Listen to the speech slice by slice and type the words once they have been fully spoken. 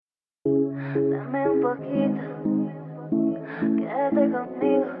Dame un poquito, quédate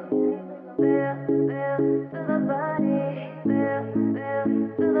conmigo. Feel, feel the body. Feel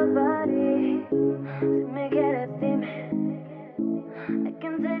the body. Si me quieres, dime. I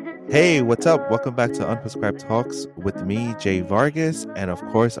can take this. Hey, what's up? Welcome back to Unprescribed Talks with me, Jay Vargas, and of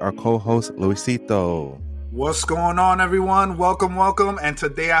course our co-host Luisito. What's going on, everyone? Welcome. And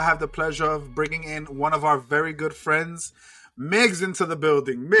today I have the pleasure of bringing in one of our very good friends, Miggs, into the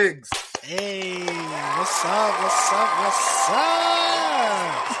building. Miggs. Hey, what's up?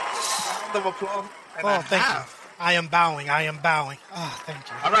 Round of applause. Thank you. I am bowing. Oh, thank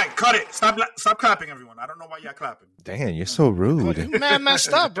you. All right, cut it. Stop clapping, everyone. I don't know why y'all clapping. Dang, you're so rude. You man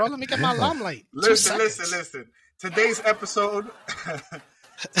messed up, bro. Let me get my limelight. Listen. Today's episode.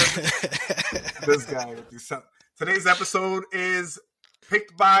 This guy with these. Today's episode is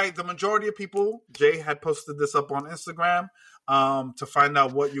picked by the majority of people. Jay had posted this up on Instagram to find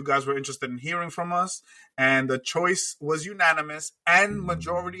out what you guys were interested in hearing from us, and the choice was unanimous, and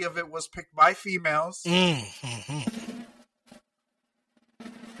majority of it was picked by females.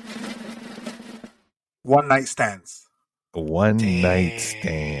 One night stands. Night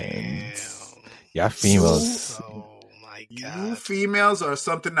stands. Y'all females. Oh my You god. females are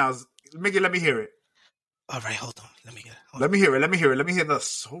something else. Miggy, let me hear it. All right, hold on. Let me Let me hear the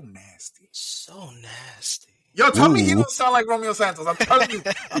so nasty. So nasty. Yo, tell me he Ooh. don't sound like Romeo Santos. I'm telling you,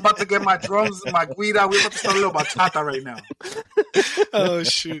 I'm about to get my drums, my guida. We're about to start a little bachata right now. Oh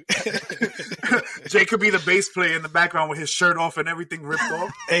shoot. Jay could be the bass player in the background with his shirt off and everything ripped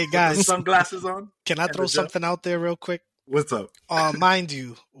off. Hey With guys, sunglasses on. can I and throw the something out there real quick? What's up? Mind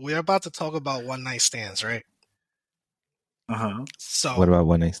you, we're about to talk about one night stands, right? So What about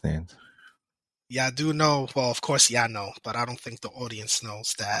one night stands? yeah, I do know. Well, of course, yeah, I know, but I don't think the audience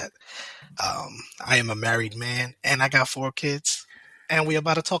knows that I am a married man and I got 4 kids, and we're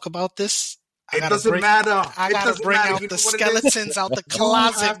about to talk about this. It doesn't matter. I gotta bring out the skeletons out the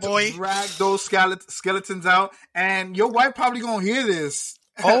closet, boy. Drag those skeletons out, and your wife probably gonna hear this.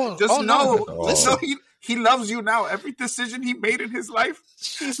 Oh, Just oh, know, no. just know he loves you now. Every decision he made in his life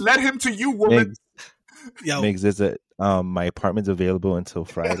led him to you, woman. Yo, Miggs, is it my apartment's available until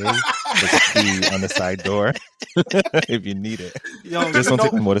Friday. There's a key on the side door if you need it. yo, Just don't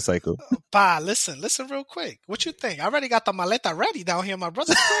take the motorcycle. Pa, listen real quick. What you think? I already got the maleta ready down here, my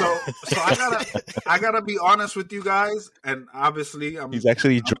brother. So I gotta be honest with you guys, and obviously He's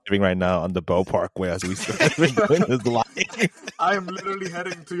actually driving right now on the Bell Parkway as we start doing this live. I am literally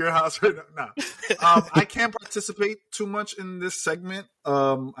heading to your house right now. I can't participate too much in this segment.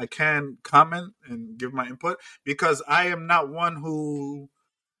 I can comment and give my input because I am not one who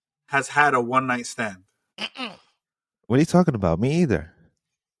has had a one night stand. What are you talking about? Me either.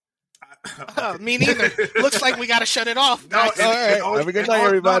 Me neither. Looks like we gotta shut it off. No, guys. Have a good night,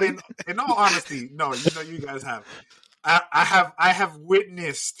 everybody. In all honesty, no, you know you guys have. I have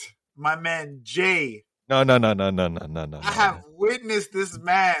witnessed my man Jay. No. I have witnessed this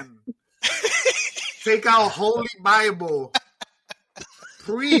man take out Holy Bible,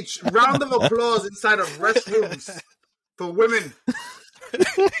 preach, round of applause inside of restrooms for women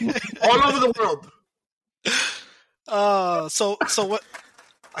all over the world. So what?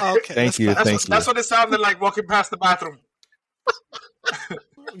 Okay, Thank you. That's what it sounded like walking past the bathroom.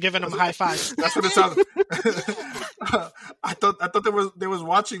 Giving them high fives. That's what it sounded. I thought they was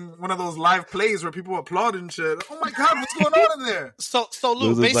watching one of those live plays where people applaud and shit. Oh my god, what's going on in there? So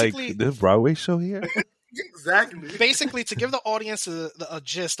Lou, This is basically, like this Broadway show here. Exactly. basically, to give the audience a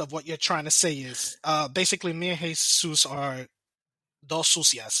gist of what you're trying to say is, basically, me and Jesus are dos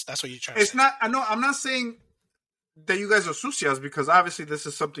sucias. That's what you're trying to It's say. not. I know. I'm not saying that you guys are sucias because obviously this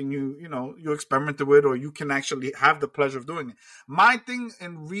is something you experimented with or you can actually have the pleasure of doing it. My thing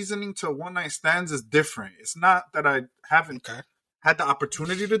in reasoning to one night stands is different. It's not that I haven't had the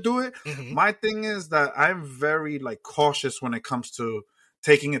opportunity to do it. Mhm. My thing is that I'm very cautious when it comes to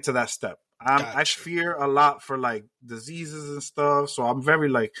taking it to that step. I Gotcha. fear a lot for diseases and stuff, so I'm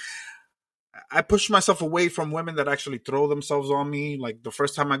very I push myself away from women that actually throw themselves on me. Like the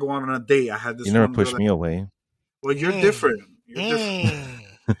first time I go on a date, I had this. You never one pushed girl me away. Well, you're different. You're different.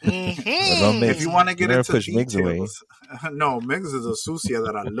 Mhm. If you want to get never into push Miggs away. details, no, Miggs is a sucia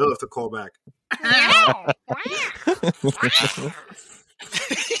that I love to call back.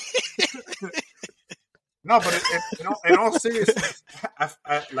 No, but in all seriousness,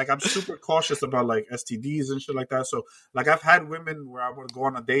 I'm super cautious about STDs and shit like that. So I've had women where I would go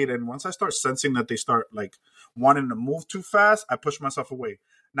on a date, and once I start sensing that they start wanting to move too fast, I push myself away.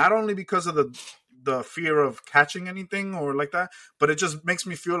 Not only because of the the fear of catching anything or like that, but it just makes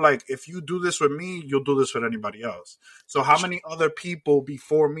me feel like if you do this with me, you'll do this with anybody else. So how many other people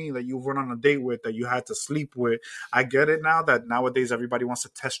before me that you've went on a date with that you had to sleep with? I get it now that nowadays everybody wants to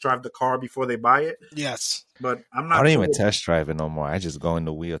test drive the car before they buy it, Yes. but I'm not. I don't cool even with test drive it no more. I just go in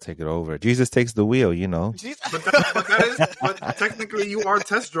the wheel, take it over. Jesus takes the wheel, you know. But technically, you are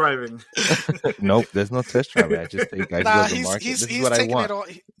test driving. Nope, there's no test drive. I just take. I Nah, love the market. This is what I want.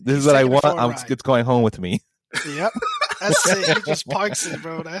 This is he's what I taking it want. for a ride. It's going home with me. Yep. That's it. He just parks it,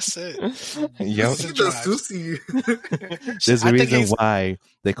 bro. That's it. Yep. It's a The drive. sushi. There's I a think reason he's- why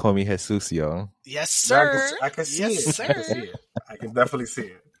they call me Jesus, yo. Yes, sir. I can see Yes, it. sir. I can see it. I can definitely see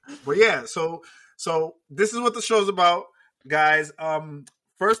it. But yeah, so this is what the show's about, guys.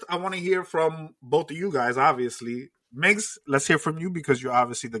 First, I want to hear from both of you guys. Obviously, Migs, let's hear from you because you're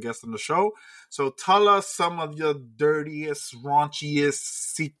obviously the guest on the show. So tell us some of your dirtiest, raunchiest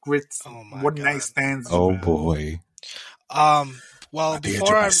secrets, Oh my one God. night stands. Oh you have. boy. Well, At the edge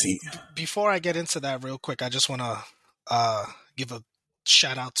before of my I seat. before I get into that real quick, I just want to give a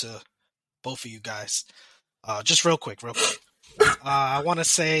shout out to both of you guys. Just real quick. I want to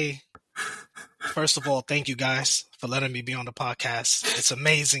say, first of all, thank you guys for letting me be on the podcast. It's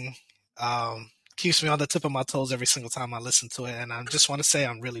amazing. Keeps me on the tip of my toes every single time I listen to it, and I just want to say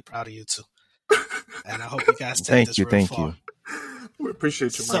I'm really proud of you two. And I hope you guys take this real Thank far. you. We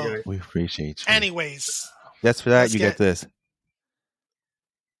appreciate you, my So- guy. We appreciate you. Anyways, Just for that, let's you get- get this.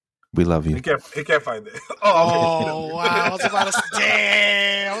 We love you. He can't find it. oh wow, I was about to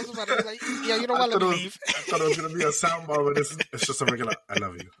damn. I was about to be like, yeah, you know what? Let me leave. I thought it was gonna be a soundbar, but it's just a regular. I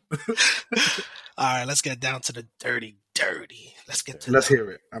love you. All right, let's get down to the dirty. Let's get to Let's the,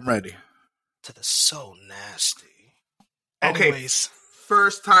 hear it. I'm ready. to the so nasty. Okay. Anyways,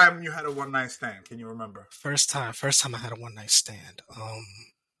 First time you had a one night stand, can you remember? first time I had a one night stand.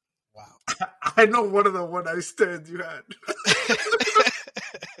 Wow. I know one of the one night stands you had.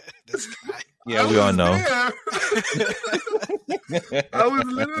 This guy. Yeah, we all know. There. I was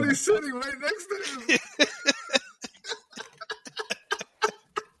literally sitting right next to him.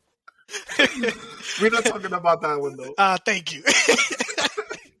 We're not talking about that one though. Thank you.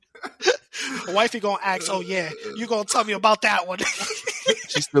 Wifey gonna ask, oh yeah, you gonna tell me about that one.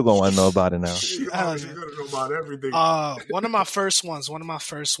 She's still gonna want to know about it now. You're gonna know about everything. One of my first ones.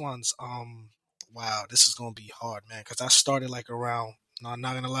 Wow, this is gonna be hard, man, because I started like around. No, I'm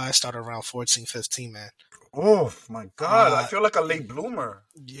not gonna lie, I started around 14, 15, man. Oh my god, I feel like a late bloomer.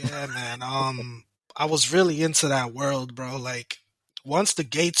 Yeah, man. I was really into that world, bro. Like once the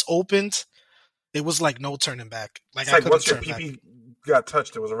gates opened, it was like no turning back. Like It's I like couldn't once your turn back. PP got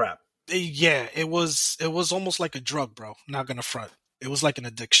touched, it was a wrap. Yeah, it was almost like a drug, bro. Not gonna front. It was like an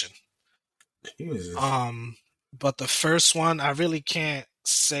addiction. Jesus. But the first one, I really can't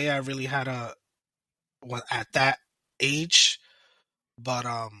say I really had one at that age. But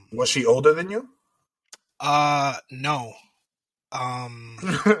Was she older than you? no. I'm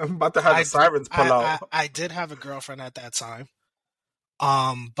about to have the sirens pull out. I did have a girlfriend at that time.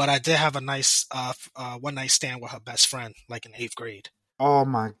 But I did have a nice one night stand with her best friend, like in 8th grade. Oh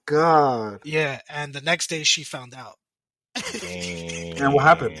my god. Yeah, and the next day she found out. And what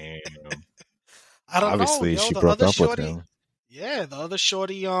happened? I don't Obviously, know. Yo, she the broke other up shorty, with him. Yeah, the other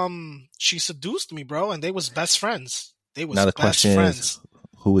shorty, she seduced me, bro, and they was best friends. They was Now the best question friends. is,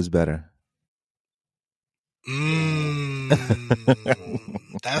 who is better?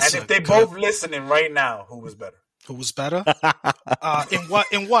 That's And if a they good- both listening right now, who was better? who was better? In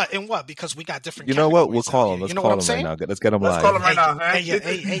what? Because we got different. You know what? We'll categories out call here. him. Let's You know call what him I'm saying? right now. Let's get him Let's live. call him right now. Hey, yo,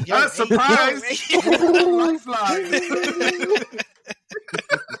 hey, yo, Surprise! hey, Lifeline.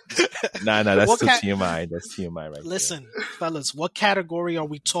 Nah, that's What too cat- TMI. That's TMI right Listen, fellas, what category are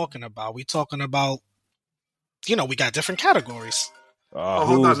we talking about? We talking about, we got different categories. there. Oh,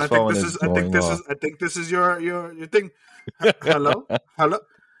 hold whose on. I phone think going off? this is your thing. Hello?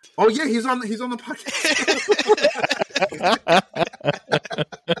 Oh yeah, he's on the podcast.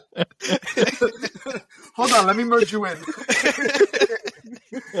 Hold on, let me merge you in.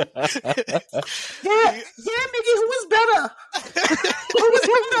 Yeah, Mickey, who was better? Who was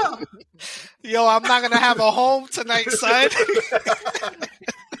better? Yo, I'm not gonna have a home tonight, son.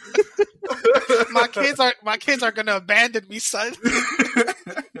 my kids are gonna abandon me, son.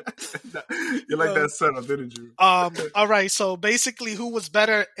 You like that setup, didn't you? All right. So basically, who was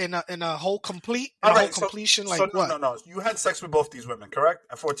better in a whole completion? Like what? No. You had sex with both these women, correct?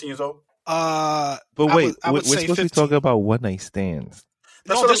 At 14 years old. But I wait, would we're say supposed to be 15. talking about one night stands.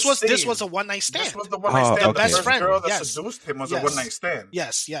 That's No, what this I'm was saying. a one night stand. This was the one night stand. Oh, The okay. first Friend, girl that yes. seduced him was Yes. a one night stand.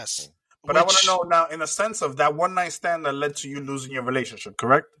 Yes. But I want to know now, in a sense of that one night stand that led to you losing your relationship,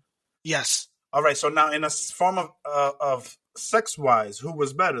 correct? Yes. All right. So now, in a form of sex wise, who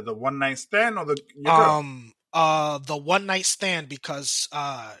was better, the one night stand or your girl? The one night stand, because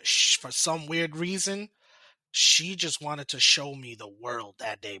for some weird reason, she just wanted to show me the world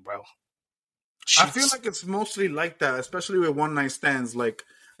that day, bro. I feel like it's mostly like that, especially with one night stands. Like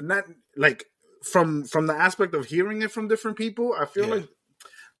not like from the aspect of hearing it from different people. I feel like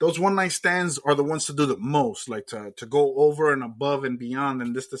those one night stands are the ones to do the most, like to go over and above and beyond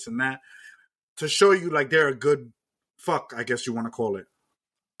and this and that, to show you like they're a good fuck, I guess you want to call it.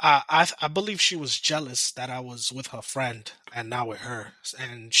 I believe she was jealous that I was with her friend and not with her,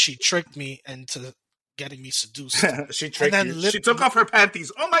 and she tricked me into getting me seduced. She tricked you. She took off her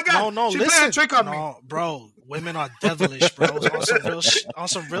panties. Oh my god! No, she listen, played a trick on me, bro. Women are devilish, bro. On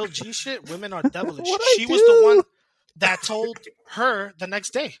some real G shit. Women are devilish. She was the one that told her the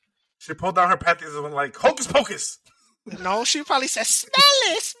next day. She pulled down her panties and was like, "Hocus pocus." No, she probably said, "Smell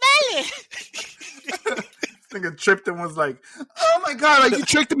it." Nigga tripped and was like, "Oh my god, like you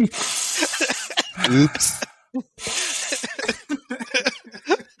tricked me." Oops.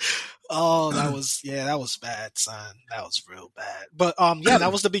 Oh, that was bad, son. That was real bad. But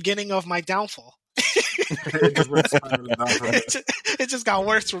that was the beginning of my downfall. It just got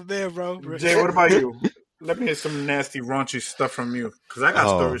worse from there, bro. Jay, what about you? Let me hear some nasty, raunchy stuff from you, because I got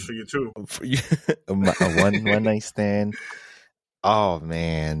stories for you too. A one night stand. Oh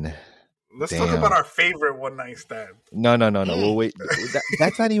man. Let's talk about our favorite one night stand. No. Well, wait.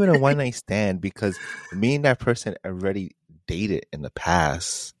 That's not even a one night stand, because me and that person already dated in the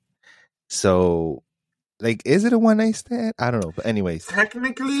past. So, like, is it a one night stand? I don't know. But anyways,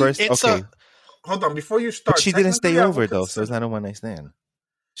 technically, hold on before you start. But she didn't stay over though, so it's not a one night stand.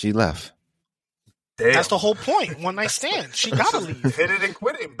 She left. Damn. That's the whole point. One night stand. She gotta leave. Hit it and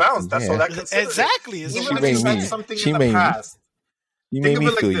quit it. Bounce. That's all that considers. Exactly. Even if you said something in the past. You made me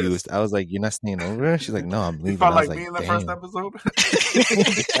feel used. I was like, "You're not staying over?" She's like, "No, I'm leaving." You felt like me in the first episode.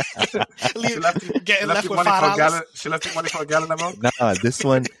 She left you with $5. She left you money for a gallon of milk. Nah, this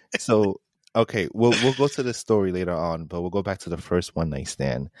one. So okay, we'll go to the story later on, but we'll go back to the first one night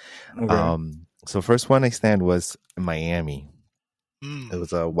stand. Okay. So first one night stand was in Miami. It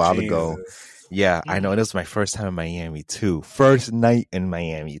was a while ago. Yeah, I know. It was my first time in Miami too. First night in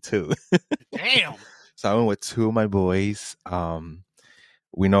Miami too. Damn. So I went with two of my boys.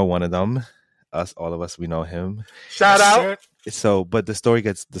 We know one of them. All of us, we know him. Shout out. So, but the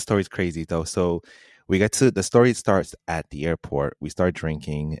story's crazy though. So the story starts at the airport. We start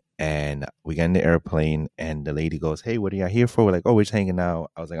drinking and we get in the airplane and the lady goes, "Hey, what are y'all here for?" We're like, "Oh, we're just hanging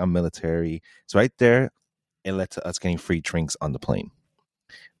out." I was like, "I'm military." So right there, it led to us getting free drinks on the plane.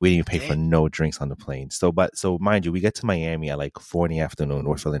 We didn't even pay for no drinks on the plane. So mind you, we get to Miami at like 4 in the afternoon.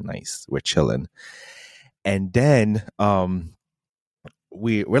 We're feeling nice. We're chilling. And then,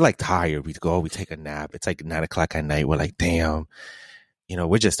 we're like tired. We take a nap. It's like 9:00 at night. We're like, damn,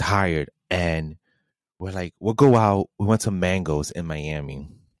 we're just tired. And we're like, we'll go out. We went to Mango's in Miami.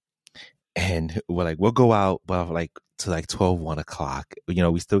 And we're like, we'll go out, but like to like 12, 1 o'clock.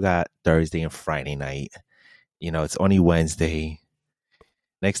 We still got Thursday and Friday night. It's only Wednesday.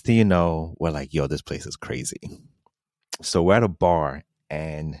 Next thing you know, we're like, yo, this place is crazy. So we're at a bar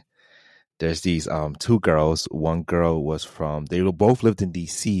and there's these two girls. One girl was they both lived in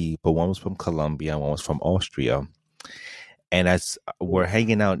DC, but one was from Colombia and one was from Austria. And as we're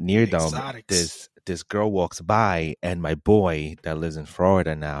hanging out near them, this girl walks by, and my boy that lives in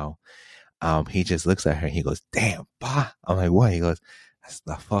Florida now, he just looks at her and he goes, "Damn, bah." I'm like, "What?" He goes, "That's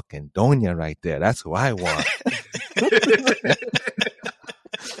the fucking Doña right there. That's who I want."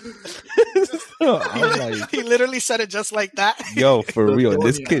 So I'm like, he literally said it just like that. Yo, for real.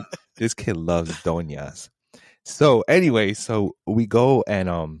 This kid loves doñas. So anyway, so we go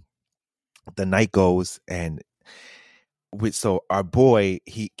and the night goes and so our boy,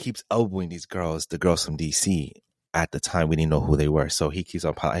 he keeps elbowing these girls, the girls from DC. At the time, we didn't know who they were, so he keeps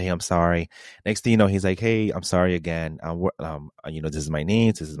on, "Hey, I'm sorry." Next thing you know, he's like, "Hey, I'm sorry again. This is my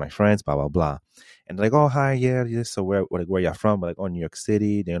name, this is my friends, blah blah blah." And they're like, "Oh, hi, yeah." So where y'all from? We're like, "Oh, New York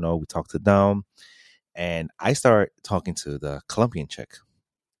City." We talk to them, and I start talking to the Colombian chick,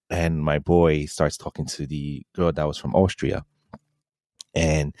 and my boy starts talking to the girl that was from Austria,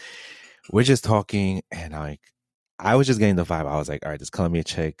 and we're just talking, and I was just getting the vibe. I was like, all right, this Colombian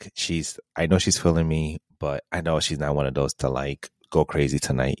chick, I know she's feeling me, but I know she's not one of those to like go crazy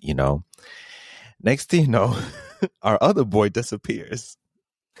tonight, Next thing you know, our other boy disappears.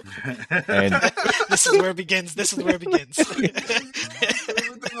 And this is where it begins.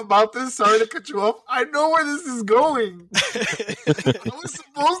 everything about this. Sorry to cut you off. I know where this is going. I was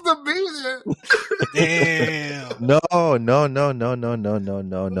supposed to be there. Damn. No. Oh, no.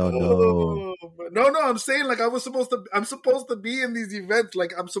 I'm saying like I'm supposed to be in these events.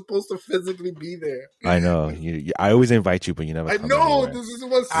 Like I'm supposed to physically be there. I know. I always invite you, but you never I come know anywhere. this is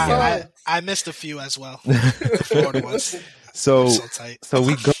what sucks. I missed a few as well. The Florida ones. So So tight. so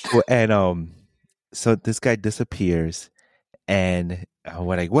we go and so this guy disappears and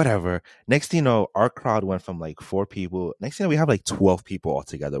we're like whatever. Next thing you know, our crowd went from like 4 people. Next thing you know, we have like 12 people all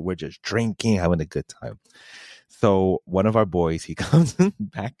together. We're just drinking, having a good time. So one of our boys, he comes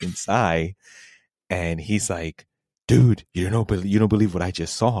back inside and he's like, dude, you don't believe what I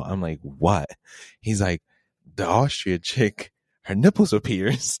just saw. I'm like, what? He's like, the Austrian chick, her nipples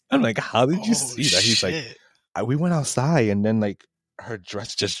appears. I'm like, how did you see that? He's like, shit. we went outside and then like her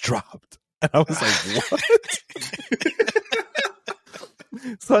dress just dropped. And I was like, what?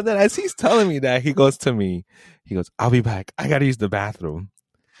 So then as he's telling me that, he goes to me, he goes, I'll be back. I got to use the bathroom.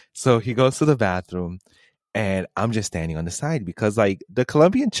 So he goes to the bathroom and I'm just standing on the side because like the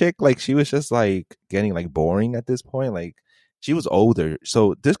Colombian chick, like she was just like getting like boring at this point. Like she was older.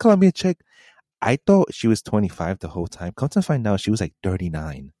 So this Colombian chick, I thought she was 25 the whole time. Come to find out she was like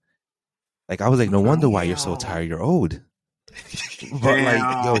 39. Like I was like, no wonder why you're so tired. You're old. But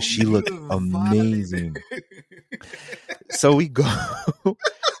like, yo, she looked amazing. So we go.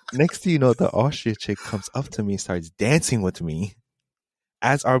 Next thing you know, the Austrian chick comes up to me and starts dancing with me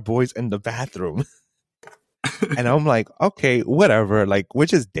as our boys in the bathroom. And I'm like, okay, whatever. Like, we're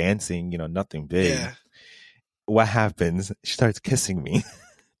just dancing, nothing big. Yeah. What happens? She starts kissing me.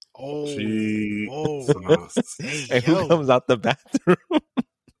 Oh. Hey, And who comes out the bathroom?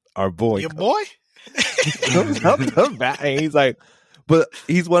 Our boy. Your boy? Comes out the bathroom. And he's like, but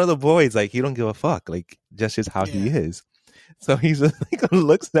he's one of the boys. Like, he don't give a fuck. Like, that's just how he is. So he's just like,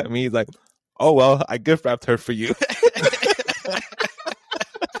 looks at me. He's like, oh, well, I gift wrapped her for you.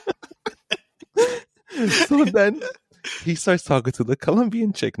 So then he starts talking to the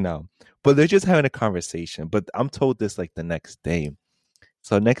Colombian chick now, but they're just having a conversation. But I'm told this like the next day.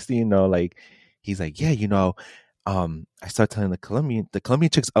 So next thing you know, like he's like, yeah, I start telling the Colombian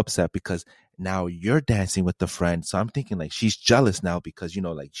chick's upset because now you're dancing with the friend. So I'm thinking like she's jealous now because,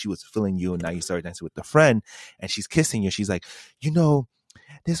 like she was feeling you and now you started dancing with the friend and she's kissing you. She's like,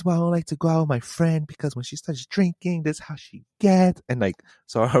 this is why I don't like to go out with my friend because when she starts drinking, this is how she gets. And like,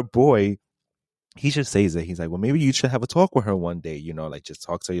 so her boy, he just says it. He's like, well, maybe you should have a talk with her one day, like just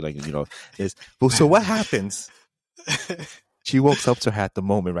talk to you, like, this. But so what happens? She walks up to her at the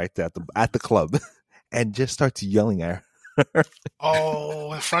moment right there at the club and just starts yelling at her.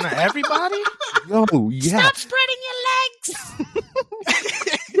 Oh, in front of everybody? Yo, yeah. Stop spreading your legs.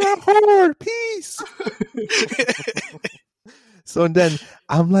 Yeah, hard, peace. So then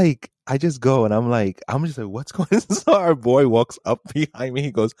I'm like, I just go and I'm just like, what's going on? So our boy walks up behind me.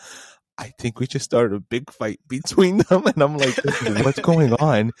 He goes, I think we just started a big fight between them. And I'm like, what's going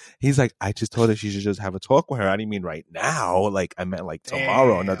on? He's like, I just told her she should just have a talk with her. I didn't mean right now. Like, I meant like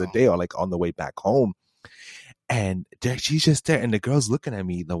tomorrow, another day, or like on the way back home. And she's just there. And the girl's looking at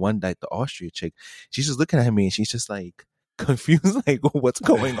me, the one that the Austria chick, she's just looking at me and she's just like confused, like, what's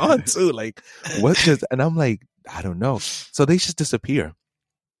going on too? Like, what's just, and I'm like, I don't know. So they just disappear.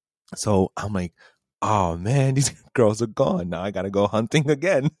 So I'm like, oh man, these girls are gone. Now I got to go hunting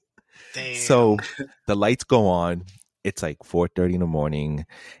again. Damn. So the lights go on. It's like 4:30 in the morning,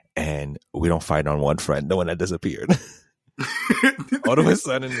 and we don't find our one friend, the one that disappeared. All of a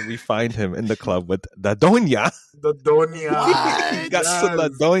sudden, we find him in the club with the Doña. The Doña. He got to the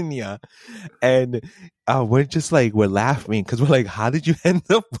Doña. And we're just like, we're laughing because we're like, how did you end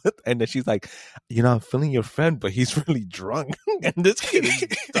up with? And then she's like, I'm feeling your friend, but he's really drunk. And this kid is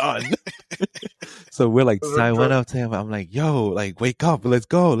done. So we're like, so I went up to him. I'm like, yo, like, wake up. Let's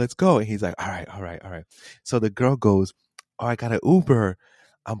go. And he's like, all right. So the girl goes, oh, I got an Uber.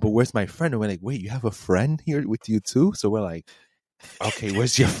 But where's my friend? And we're like, wait, you have a friend here with you too? So we're like, okay,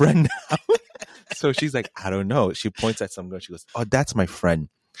 where's your friend now? So she's like, I don't know. She points at some girl. She goes, oh, that's my friend.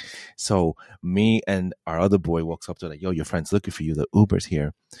 So me and our other boy walks up to her like, yo, your friend's looking for you. The Uber's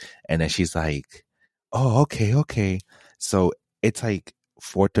here. And then she's like, oh, okay. So it's like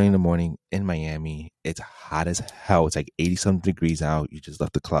 4:30 in the morning in Miami. It's hot as hell. It's like 80-something degrees out. You just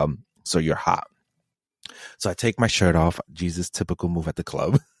left the club. So you're hot. So I take my shirt off. Jesus, typical move at the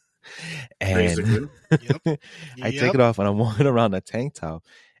club. And I take it off and I'm walking around a tank top.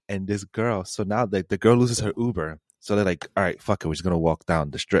 And this girl, so now the girl loses her Uber. So they're like, all right, fuck it. We're just going to walk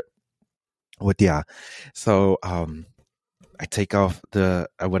down the strip. So I take off the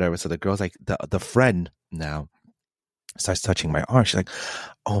whatever. So the girl's like, the friend now starts touching my arm. She's like,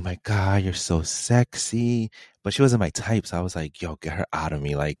 "Oh my god, you're so sexy." But she wasn't my type, so I was like, "Yo, get her out of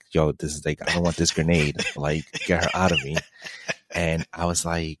me!" Like, "Yo, this is like, I don't want this grenade. Like, get her out of me." And I was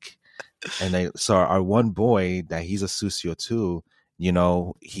like, so our one boy that he's a Susio too,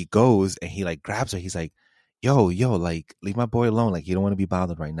 he goes and he like grabs her. He's like, yo, like leave my boy alone. Like you don't want to be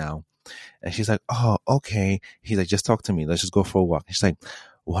bothered right now. And she's like, oh, okay. He's like, just talk to me. Let's just go for a walk. And she's like,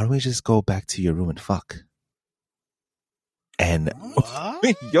 why don't we just go back to your room and fuck? And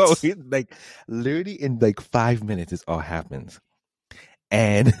yo, he's like literally in like 5 minutes, this all happens.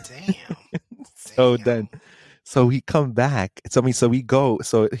 And damn. So he come back. So we go.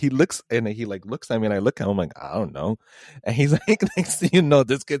 So he looks and he like looks at me and I look at him. I'm like, I don't know. And he's like, next thing you know,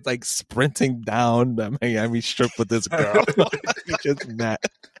 this kid's like sprinting down the Miami Strip with this girl. He's just mad.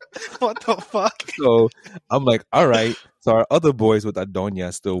 What the fuck? So I'm like, all right. So our other boys with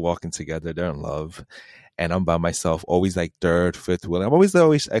Adonia still walking together. They're in love. And I'm by myself, always like third, fifth wheel. I'm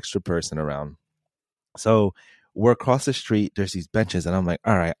always extra person around. So we're across the street. There's these benches, and I'm like,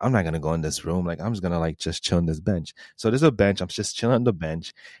 all right, I'm not gonna go in this room. Like, I'm just gonna like just chill on this bench. So there's a bench. I'm just chilling on the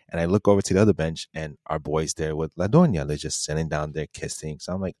bench, and I look over to the other bench, and our boys there with La Doña. They're just sitting down there kissing.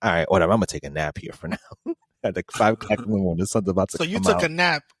 So I'm like, all right, whatever. I'm gonna take a nap here for now. At like 5 o'clock in the morning, the sun's about to come out. So you took a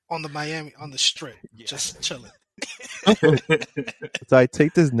nap on the strip, just chilling. So I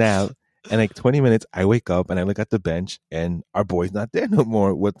take this nap. And like 20 minutes, I wake up and I look at the bench, and our boy's not there no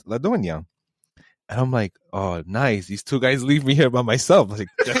more with La Doña. And I'm like, oh, nice. These two guys leave me here by myself. Like,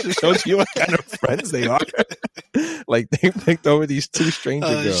 that just shows you what kind of friends they are. Like, they picked over these two stranger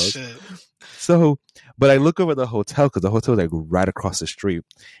girls. Shit. So, but I look over the hotel because the hotel is like right across the street.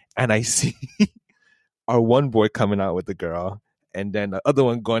 And I see our one boy coming out with the girl, and then the other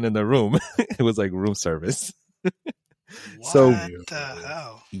one going in the room. It was like room service. What So, the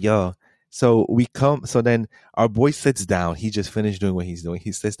hell? yeah. So we come. So then our boy sits down. He just finished doing what he's doing.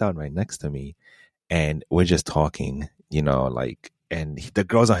 He sits down right next to me, and we're just talking. And the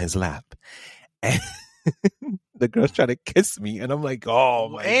girl's on his lap, and the girl's trying to kiss me, and I'm like, "Oh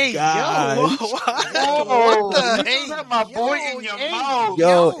my god, yo, what the hey, that my boy in your mouth,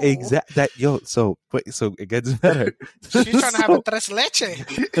 yo, exact that, yo." So it gets better. She's trying to have a tres leche.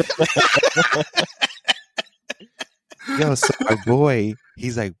 Yo, so our boy,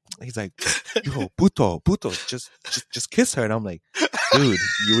 he's like, yo, puto, just kiss her. And I'm like, dude,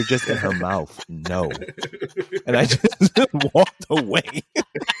 you were just in her mouth. No. And I just walked away.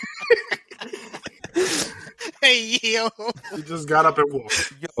 Hey, yo. You just got up and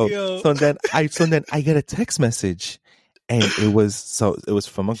walked. Yo. So then I get a text message, and it was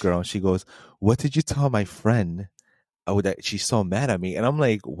from a girl. She goes, what did you tell my friend? Oh, that she's so mad at me. And I'm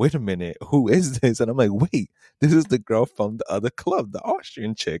like, wait a minute, who is this? And I'm like, wait, this is the girl from the other club, the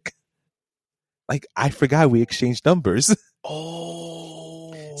Austrian chick. Like, I forgot we exchanged numbers.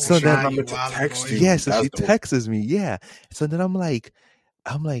 Oh. So then, so she texts me, yeah. So then I'm like,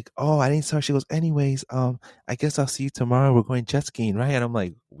 oh, I didn't start. She goes, anyways, I guess I'll see you tomorrow. We're going jet skiing, right? And I'm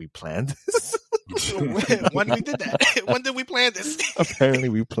like, we planned this? When we did that? When did we plan this? Apparently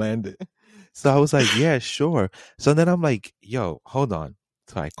we planned it. So I was like, yeah, sure. So then I'm like, yo, hold on.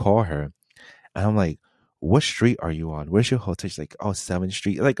 So I call her, and I'm like, what street are you on? Where's your hotel? She's like, oh, 7th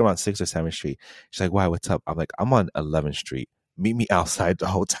Street, like around 6th or 7th Street. She's like, why, what's up? I'm like, I'm on 11th Street. Meet me outside the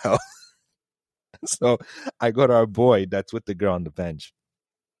hotel. So I go to our boy that's with the girl on the bench.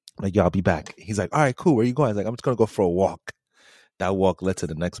 I'm like, yo, I'll be back. He's like, all right, cool. Where are you going? I was like, I'm just going to go for a walk. That walk led to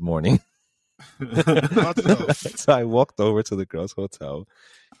the next morning. So I walked over to the girl's hotel.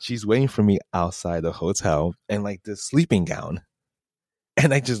 She's waiting for me outside the hotel in like this sleeping gown.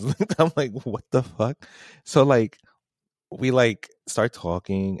 And I just looked, I'm like, what the fuck? So like, we like start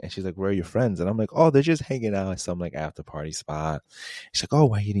talking, and she's like, where are your friends? And I'm like, oh, they're just hanging out at some like after party spot. She's like, oh,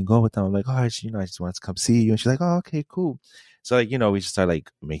 why you didn't go with them? I'm like, oh, I just wanted to come see you. And she's like, oh, okay, cool. So like, we just started like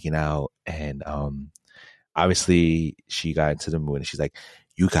making out, and obviously she got into the mood, and she's like,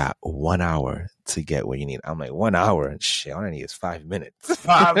 you got 1 hour to get what you need. I'm like, 1 hour? And shit, all I need is 5 minutes.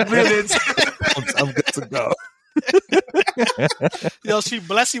 5 minutes. I'm good to go. Yo, she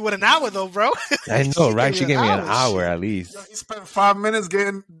bless you with an hour though, bro. I know, right? She gave me an hour at least. Yo, you spent 5 minutes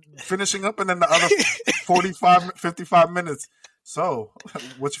finishing up, and then the other 55 minutes. So,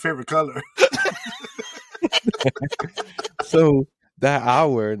 what's your favorite color? So that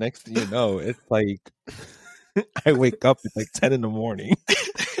hour, next thing you know, it's like I wake up, it's like 10 in the morning.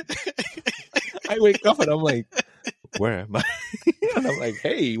 I wake up and I'm like, where am I? And I'm like,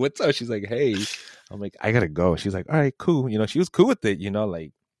 hey, what's up? She's like, hey. I'm like, I gotta go. She's like, all right, cool. She was cool with it,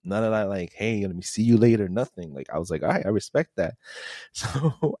 like none of that, like, hey, let me see you later, nothing. Like, I was like, all right, I respect that.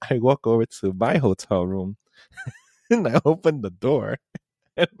 So I walk over to my hotel room. and I opened the door,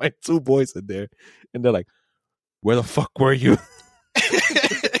 and my 2 boys are there, and they're like, "Where the fuck were you?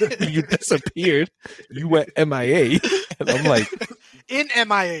 You disappeared. You went MIA." And I'm like, In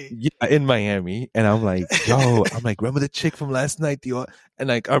MIA. "Yeah, in Miami." And I'm like, "Yo," I'm like, "Remember the chick from last night?" And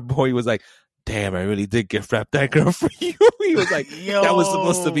like our boy was like, "Damn, I really did gift wrap that girl for you." He was like, "That was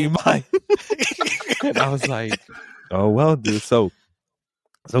supposed to be mine." And I was like, "Oh well, dude." So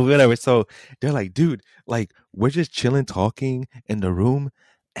whatever. So they're like, "Dude, like we're just chilling, talking in the room,"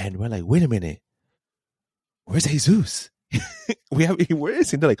 and we're like, "Wait a minute, where's Jesus? Where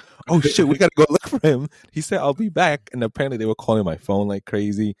is he?" They're like, "Oh shit, we gotta go look for him." He said, "I'll be back." And apparently they were calling my phone like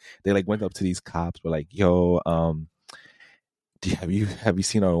crazy. They like went up to these cops, were like, "Yo, have you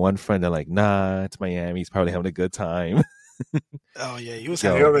seen our one friend?" They're like, "Nah, it's Miami. He's probably having a good time." Oh yeah, you was Yo,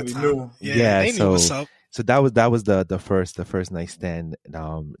 having a already good time. knew. Yeah, they knew what's up. So that was the first nightstand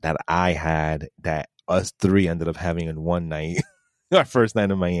that I had that us 3 ended up having in one night. Our first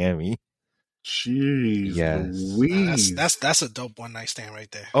night in Miami. Jeez, Yes. Louise. That's a dope one night stand right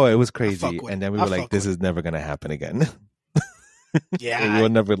there. Oh, it was fuck crazy. with And it. then we I were like, fuck "This with is never gonna happen again." Yeah, We'll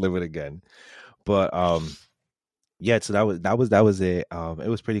never live it again. But yeah, so that was it. It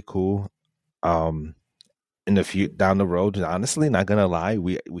was pretty cool. In the few down the road, honestly, not gonna lie,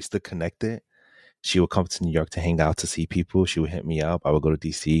 we still connected. She would come to New York to hang out, to see people. She would hit me up. I would go to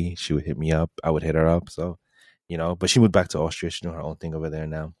DC. She would hit me up. I would hit her up. So, but she moved back to Austria. She's doing her own thing over there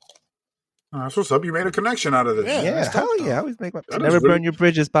now. That's what's up. You made a connection out of this. Yeah, Yeah, that's hell dope, yeah. though. I always make my That is never really- burn your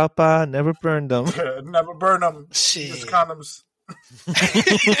bridges, Papa. Never burn them. Never burn them. Shit. Use condoms.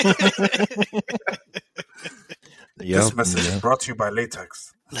 This message is brought to you by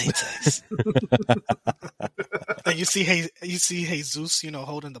Latex. Latex. And you see Jesus,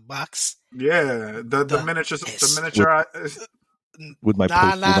 holding the box. Yeah, the The- miniature, Yes. the miniature. with my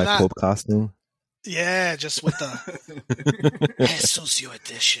Nah. Pope costume. Yeah, just with the Jesusio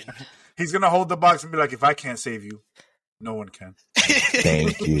edition. He's gonna hold the box and be like, "If I can't save you, no one can."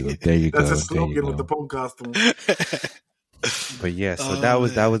 Thank you. There you That's go. a slogan There you with the go. Pope costume. But yeah, so Oh, that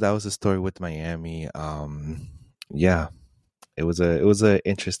was man. the story with Miami. Yeah, it was a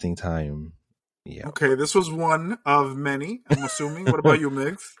interesting time. Yeah. Okay, this was one of many. I'm assuming. What about you,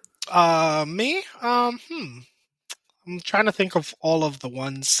 Migs? Me? I'm trying to think of all of the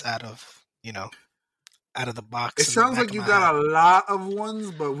ones out of the box. It sounds like you got a lot of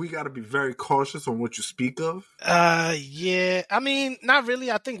ones, but we got to be very cautious on what you speak of. Yeah. I mean, not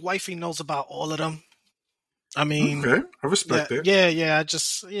really. I think wifey knows about all of them. I mean, Okay, I respect it. yeah. I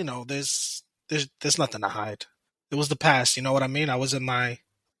just, there's nothing to hide. It was the past. You know what I mean? I was in my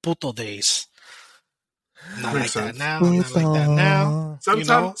puto days. Not Makes like sense. that now. Not like that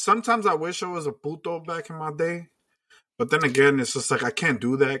now. Sometimes I wish I was a puto back in my day, but then again, it's just like I can't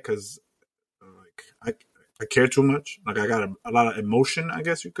do that because like I care too much. Like I got a lot of emotion, I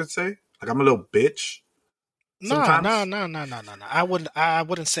guess you could say. Like I'm a little bitch. No. Sometimes. I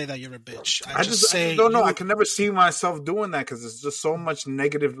wouldn't say that you're a bitch. I I don't know. I can never see myself doing that because there's just so much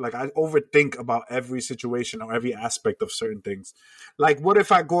negative. Like I overthink about every situation or every aspect of certain things. Like what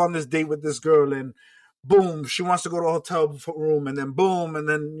if I go on this date with this girl and boom, she wants to go to a hotel room and then boom, and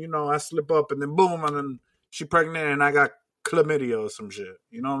then I slip up and then boom, and then she pregnant and I got chlamydia or some shit.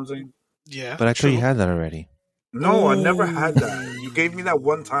 You know what I'm saying? Yeah. But I thought you had that already. No, I never had that. You gave me that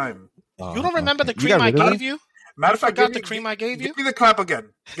one time. Oh, You don't remember okay. the You cream got I rid of gave it? you? Matter of fact, forgot the cream I gave you? Give me the clap again.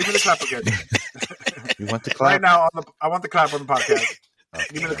 Give me the clap again. You want the Right clap? now, I want the clap on the podcast. Okay.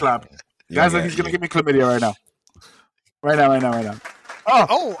 Give me the clap. Yeah, Guys, yeah, he's gonna yeah. give me chlamydia right now. Right now.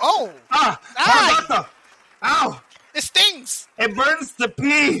 Oh, Oh, ah, doctor. Ow! it stings. It burns the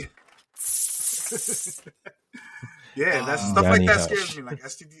pee. Yeah, that's stuff like Johnny that Hush. scares me. Like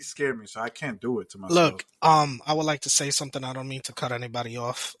STDs scare me, so I can't do it to myself. Look, I would like to say something. I don't mean to cut anybody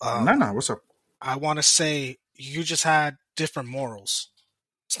off. No, what's up? I want to say you just had different morals.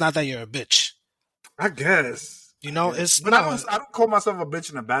 It's not that you're a bitch. I guess. It's But not. I don't call myself a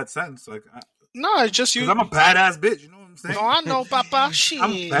bitch in a bad sense. Like, No, it's just you. because I'm a badass bitch. You know what I'm saying? No, I know, Papa. Shit.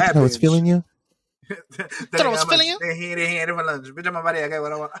 I'm a bad I was bitch. feeling you. Thought I was feeling you? Bitch, I'm a body. I get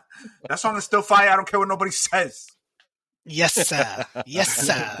what I want. That song is still fire. I don't care what nobody says. Yes, sir. Yes,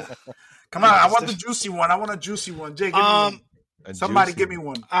 sir. Come on, I want the juicy one. I want a juicy one. Jay, give me one. Somebody give me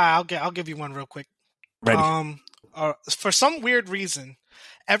one. I'll give you one real quick. Ready. For some weird reason,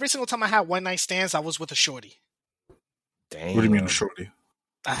 every single time I had one night stands, I was with a shorty. Damn. What do you mean, shorty?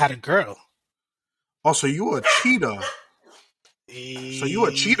 I had a girl. Oh, so you a cheetah? So you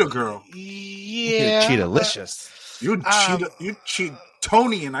a cheetah girl? Yeah. Cheetah-licious. You cheetah? You cheat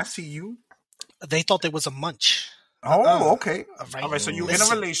Tony, and I see you. They thought there was a munch. Oh, okay. Right? All right, so you in a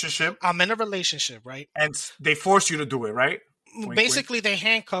Listen, relationship, I'm in a relationship, right? and they force you to do it, right? Wink, Basically, they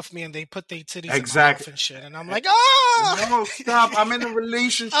handcuff me and they put their titties in my Exactly. mouth and shit, and I'm like, ah! No, stop! I'm in a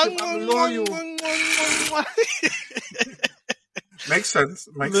relationship. I'm loyal. Makes sense.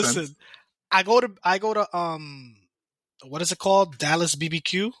 Makes sense. Listen, I go to what is it called? Dallas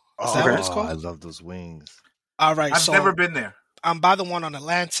BBQ. Is that what it's I called? love those wings. All right, I've so never been there. I'm by the one on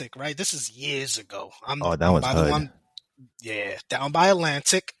Atlantic, right? This is years ago. That I'm one's by hood. the one, yeah, down by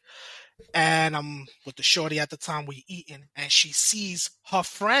Atlantic, and I'm with the shorty at the time. We eating, and she sees her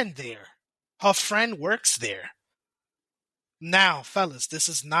friend there. Her friend works there. Now, fellas, this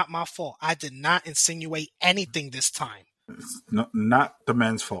is not my fault. I did not insinuate anything this time. It's not the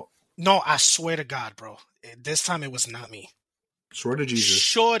man's fault. No, I swear to God, bro. This time it was not me. Swear to Jesus.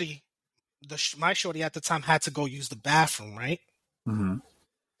 Shorty, my shorty at the time had to go use the bathroom, right? Mm-hmm.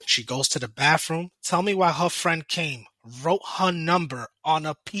 She goes to the bathroom. Tell me why her friend came, wrote her number on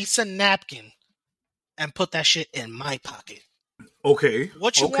a piece of napkin, and put that shit in my pocket. Okay.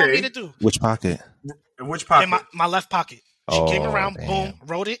 What you want me to do? Which pocket? In which pocket? In my left pocket. She came around, damn. boom,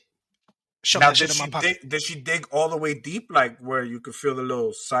 wrote it, shoved Now, that shit in my pocket. Did she dig all the way deep, like where you could feel the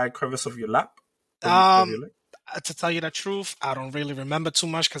little side crevice of your lap? To tell you the truth, I don't really remember too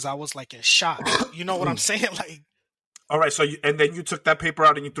much because I was like in shock. You know what I'm saying? Like, all right. So, and then you took that paper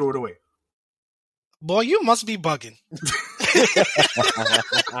out and you threw it away. boy, you must be bugging.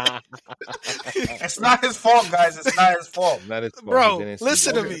 It's not his fault, guys. It's not his fault. Not his fault. Bro, He didn't see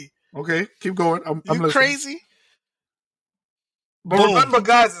listen that. to me. Okay, keep going. I'm You listening. crazy? But Boom. remember,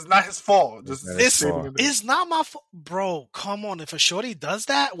 guys, it's not his fault. Just Not his It's, fault. it's not my fault. Bro, come on. If a shorty does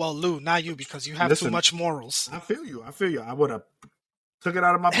that, well, Lou, not you because you have Listen. too much morals. I feel you. I would have took it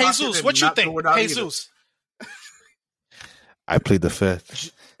out of my pocket. Jesus, and what you not think? threw it out either. Jesus. I plead the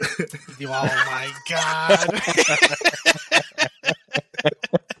fifth. Oh my God.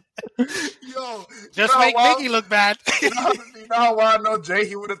 Yo, Just you know make how Mickey look bad. You know how I know Jay?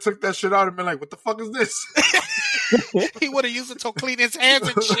 He would have took that shit out and been like, "What the fuck is this?" He would have used it to clean his hands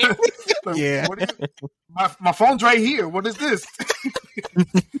and shit. Like, Yeah. what are you- my phone's right here. What is this?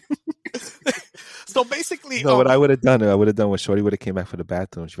 So basically, No, what I would have done, when Shorty would have came back for the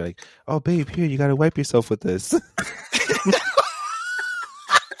bathroom. She'd be like, "Oh, babe, here, you got to wipe yourself with this."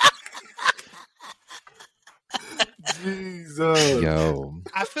 Jesus. Yo,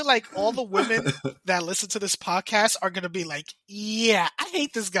 I feel like all the women that listen to this podcast are going to be like, yeah, I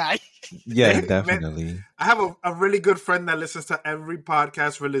hate this guy. yeah, Man, definitely. I have a really good friend that listens to every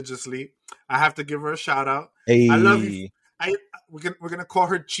podcast religiously. I have to give her a shout out. Hey, I love you. We're gonna call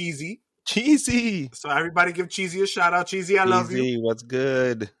her Cheesy. Cheesy. So everybody give Cheesy a shout out. Cheesy, I love you. Cheesy, what's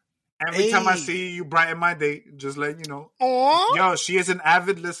good? Every time I Hey. see you, you brighten my day. Just letting you know. Aw. Yo, she is an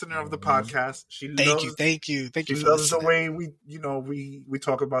avid listener of the podcast. She Thank loves, you She for loves the listening. way we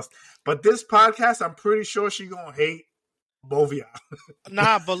talk about. But this podcast, I'm pretty sure she gonna hate both of y'all.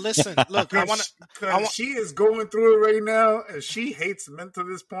 Nah, but listen, look, I want to. Because she is going through it right now, and she hates men to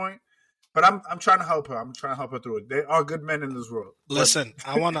this point. But I'm trying to help her. I'm trying to help her through it. There are good men in this world. But Listen,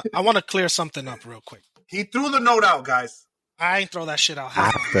 I want to clear something up real quick. he threw the note out, guys. I ain't throw that shit out.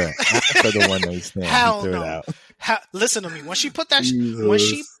 Hell no. After the one night stand, Hell he threw no. it out. Listen to me. When she put that, Jesus.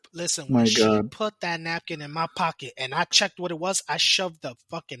 My when she God. put that napkin in my pocket and I checked what it was, I shoved the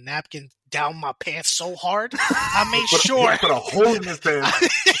fucking napkin down my pants so hard, I made sure. He put a hole in his pants.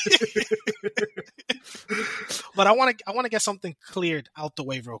 But I want to get something cleared out the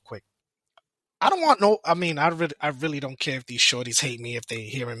way real quick. I don't want no. I mean, I really don't care if these shorties hate me, if they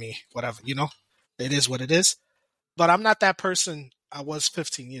hearing me, whatever. You know, it is what it is. But I'm not that person I was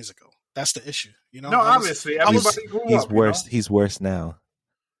 15 years ago. That's the issue. You know. No, I was- obviously, I was- everybody grew He's up. worse. He's worse now.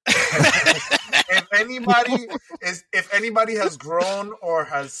 If anybody has grown or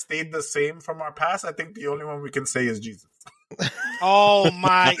has stayed the same from our past, I think the only one we can say is Jesus. Oh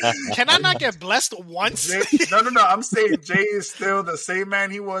my! Can I not get blessed once? Jay, no. I'm saying Jay is still the same man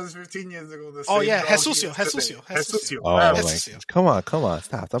he was 15 years ago. The Oh, same yeah, dog he Jesucio, is today. Jesucio. Jesucio. Oh, Wow. like, come on,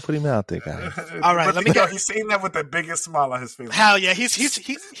 stop putting him out there, guys. All right, But let me get- He's saying that with the biggest smile on his face. Hell yeah, he's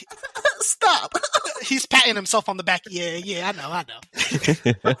Stop. he's patting himself on the back. Yeah, I know.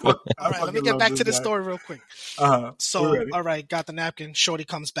 All right, let me get back to the story real quick. We're So, ready. all right, got the napkin. Shorty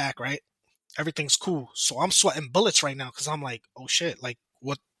comes back, right? Everything's cool. So I'm sweating bullets right now because I'm like, oh shit, like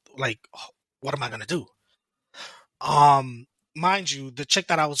what am I gonna do? Mind you, the chick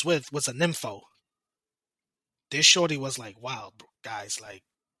that I was with was a nympho. This shorty was like, wow, guys,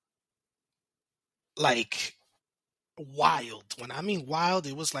 like wild. When I mean wild,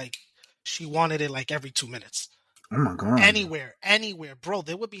 it was like she wanted it like every 2 minutes. Oh my God. Anywhere, bro.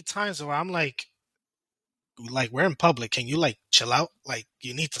 There would be times where I'm like, Like, we're in public. Can you, like, chill out? Like,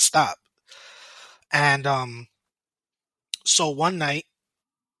 you need to stop. And so one night,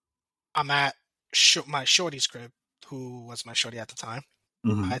 I'm at my shorty's crib, who was my shorty at the time.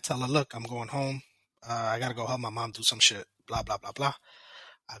 Mhm. I tell her, look, I'm going home. I got to go help my mom do some shit. Blah, blah, blah, blah.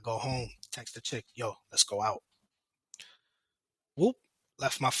 I go home, text the chick, yo, let's go out. Whoop,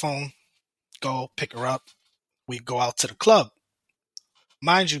 left my phone, go pick her up. We go out to the club.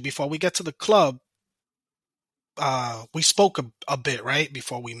 Mind you, before we get to the club, we spoke a bit, right?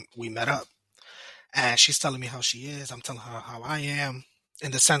 Before we met up. And she's telling me how she is. I'm telling her how I am.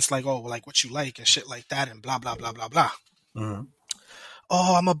 In the sense like, oh, like what you like and shit like that and blah, blah, blah, blah, blah. Mhm.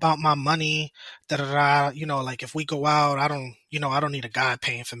 Oh, I'm about my money. Da da da. You know, like if we go out, I don't need a guy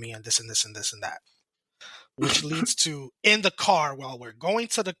paying for me and this and this and this and that. Which leads to in the car while we're going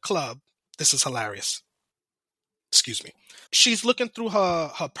to the club. This is hilarious. Excuse me. She's looking through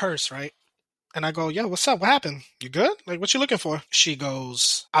her purse, right? And I go, yo, what's up? What happened? You good? Like, what you looking for? She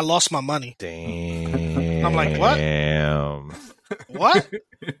goes, I lost my money. Damn. I'm like, what? What?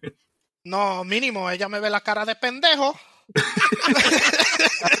 No, mínimo, ella me ve la cara de pendejo.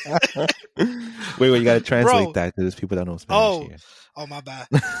 Wait, you gotta translate Bro. that because people don't know Spanish here. Oh, my bad.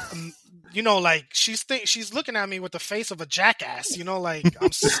 You know, like she's looking at me with the face of a jackass. You know, like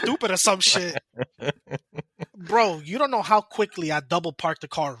I'm stupid or some shit. Bro, you don't know how quickly I double parked the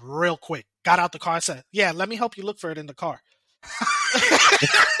car real quick. Got out the car and said, yeah, let me help you look for it in the car.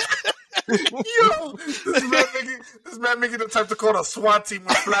 Yo, this man making the type to call a SWAT team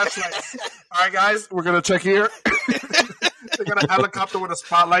with flashlights. All right, guys, we're gonna check here. They got a helicopter with a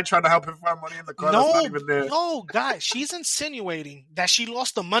spotlight trying to help him find money in the car. That's not even there. No, guys, she's insinuating that she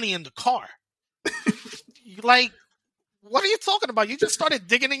lost the money in the car. Like, what are you talking about? You just started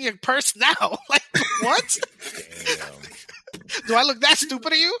digging in your purse now. Like, what? Damn. Do I look that stupid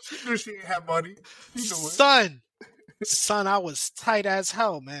to you? She knew she didn't have money. You know it. Son, I was tight as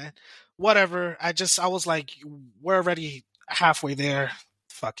hell, man. Whatever. I was like, we're already halfway there.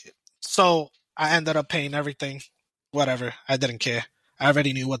 Fuck it. So I ended up paying everything. Whatever. I didn't care. I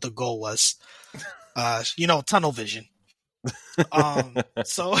already knew what the goal was. Tunnel vision.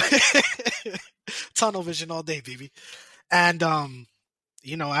 So tunnel vision all day, baby. And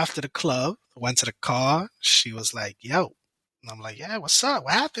after the club, went to the car. She was like, yo. And I'm like, yeah, what's up?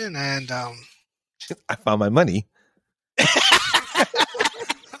 What happened? And I found my money.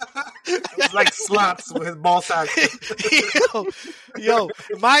 It was like slots with his ball sack. yo,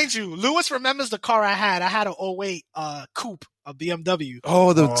 mind you, Lewis remembers the car I had. I had an 08 coupe, a BMW.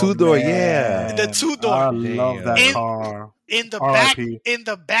 Oh, the two-door, yeah. The two-door. I love that car. In the R.I.P.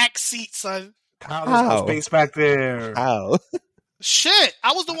 back seat, son. How? There's no space back there. How? Shit,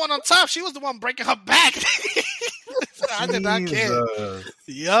 I was the one on top. She was the one breaking her back. I did not care.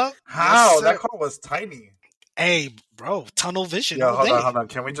 Yup. How? Yes, that car was tiny. Hey, bro, tunnel vision. Yeah, all day. hold on.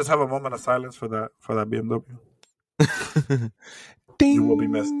 Can we just have a moment of silence for that BMW? Ding. You will be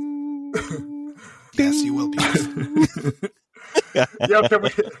missed. Yes, you will be missed. Yo,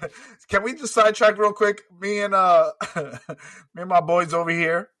 can we just sidetrack real quick? Me and my boys over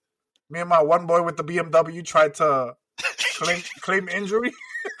here. Me and my one boy with the BMW tried to claim injury.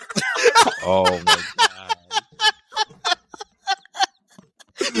 Oh my god!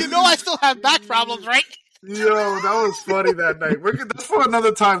 You know I still have back problems, right? Yo, that was funny that night. That's for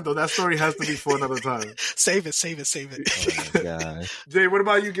another time, though. That story has to be for another time. Save it. Oh my god! Jay, what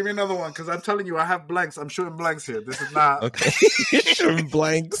about you? Give me another one, because I'm telling you, I have blanks. I'm shooting blanks here. This is not... Okay, you're shooting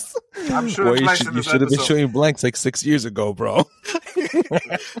blanks. I'm shooting blanks in you this should have been episode. shooting blanks like 6 years ago, bro.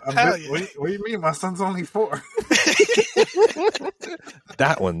 Hell yeah. What do you mean? My son's only 4.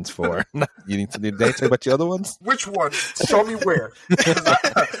 That one's for. You need to do data about the other ones. Which one? Show me where.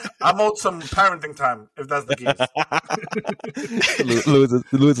 'Cause I'm owed some parenting time, if that's the case.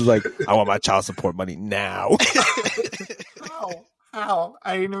 Louis is like, I want my child support money now. How?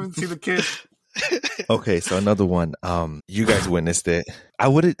 I didn't even see the kid. Okay, so another one. You guys witnessed it. I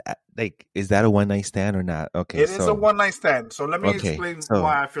wouldn't like. Is that a one night stand or not? Okay, It is a one night stand. So let me Okay, explain so-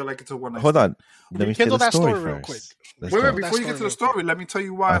 why I feel like it's a one night Hold stand. on. Let me Kindle tell the that story story real first. quick. Let's Wait, go. before you get to the story, let me tell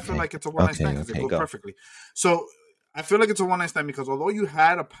you why I feel Okay. like it's a one night Okay, stand, because it okay, goes go. perfectly. So I feel like it's a one night stand because although you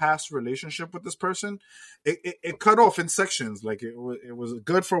had a past relationship with this person, it cut off in sections. Like it was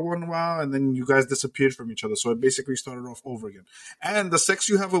good for one while, and then you guys disappeared from each other. So it basically started off over again. And the sex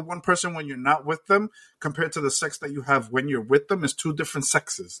you have with one person when you're not with them, compared to the sex that you have when you're with them, is two different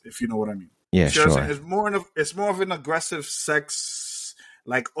sexes. If you know what I mean. Yeah, See what I'm sure. saying? It's more of an aggressive sex,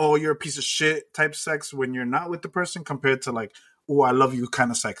 like, oh, you're a piece of shit type sex when you're not with the person, compared to like, oh, I love you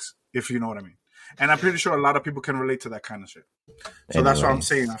kind of sex, if you know what I mean. And I'm pretty sure a lot of people can relate to that kind of shit. So that's what I'm Anyways.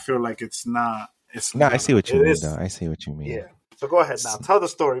 saying. I feel like it's not No, I see what you it mean, is- though. I see what you mean. Yeah. So go ahead now. Tell the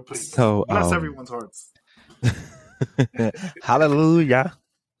story, please. So, Bless everyone's hearts. Hallelujah.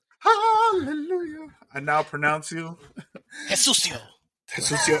 Hallelujah. I now pronounce you Jesucio.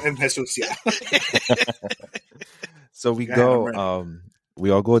 Jesucio and Jesucia. So we Go ahead, I'm go, ready. we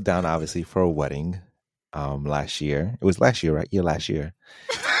all go down obviously for a wedding. Last year. It was last year, right? Yeah, last year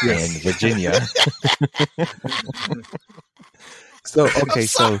in Virginia. So okay,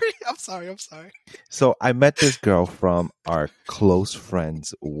 I'm sorry. so I met this girl from our close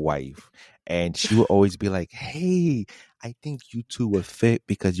friend's wife, and she would always be like, "Hey, I think you two would fit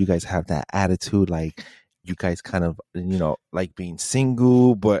because you guys have that attitude, like you guys kind of, like being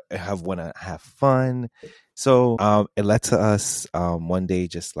single, but want to have fun." So it led to us one day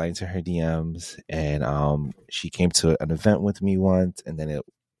just sliding to her DMs, and she came to an event with me once, and then it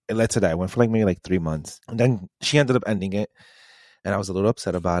led to that. I went for like maybe like 3 months, and then she ended up ending it. And I was a little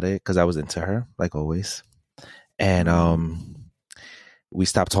upset about it because I was into her, like always. And we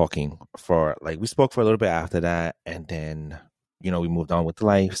stopped talking we spoke for a little bit after that. And then, we moved on with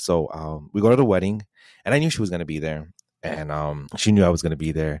life. So we go to the wedding, and I knew she was going to be there. And she knew I was going to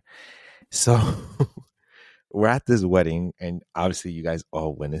be there. So we're at this wedding, and obviously you guys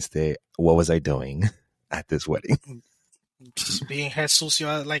all witnessed it. What was I doing at this wedding? Just being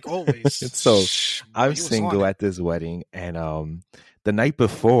Jesucio like always. So I'm You was single on it. at this wedding, and the night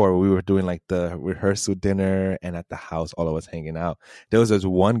before we were doing like the rehearsal dinner, and at the house all of us hanging out. There was this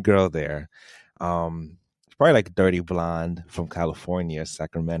one girl there, probably like dirty blonde from California,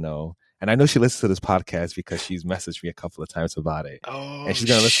 Sacramento, and I know she listens to this podcast because she's messaged me a couple of times about it, Oh, and she's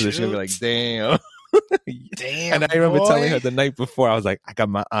gonna listen to this. She's gonna be like, "Damn." damn. And I remember boy. telling her the night before, I was like, "I got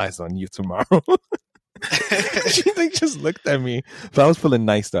my eyes on you tomorrow." She like just looked at me, but I was feeling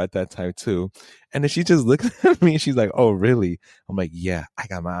nice though at that time too. And then she just looked at me and she's like, "Oh, really?" I'm like, "Yeah, I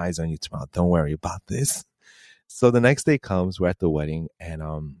got my eyes on you tomorrow. Don't worry about this." So the next day comes, we're at the wedding, and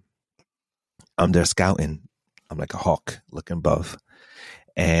I'm there scouting. I'm like a hawk looking buff.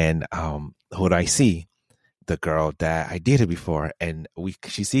 And who do I see? The girl that I dated before. And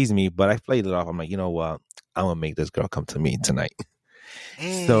she sees me, but I played it off. I'm like, you know what? I'm gonna make this girl come to me tonight.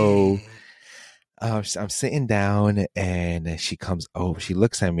 So I'm sitting down, and she comes over. She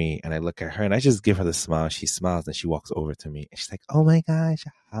looks at me, and I look at her, and I just give her the smile. She smiles, and she walks over to me, and she's like, "Oh my gosh,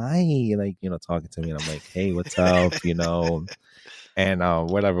 hi!" Like, talking to me, and I'm like, "Hey, what's up?" And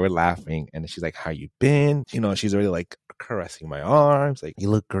whatever, we're laughing, and she's like, "How you been?" She's already like caressing my arms, like,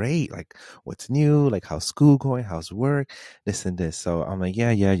 "You look great. Like, what's new? Like, how's school going? How's work? This and this." So I'm like,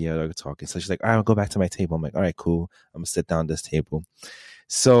 yeah. We're talking. So she's like, "All right, I'll go back to my table." I'm like, "All right, cool. I'm gonna sit down at this table."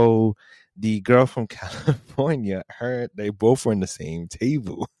 So the girl from California, they both were in the same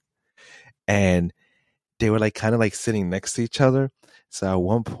table, and they were like kind of like sitting next to each other. So at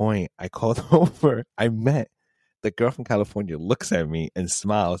one point I called over, I met the girl from California, looks at me and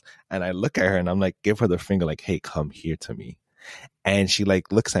smiles, and I look at her and I'm like, give her the finger, like, "Hey, come here to me." And she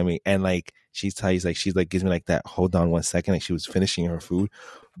like looks at me, and like she's like gives me like that, "Hold on 1 second," like she was finishing her food.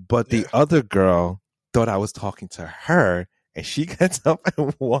 But the other girl thought I was talking to her, and she gets up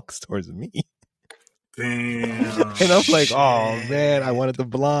and walks towards me. Damn. And I'm like, "Oh man, I wanted the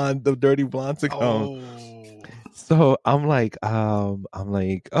dirty blonde to come." Oh. So I'm like, "Oh,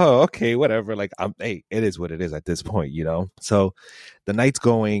 okay, whatever." Like, hey, it is what it is at this point, So the night's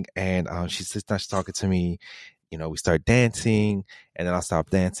going, and she starts talking to me. We start dancing, and then I'll stop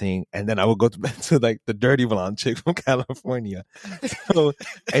dancing, and then I will go to like the dirty blonde chick from California. So,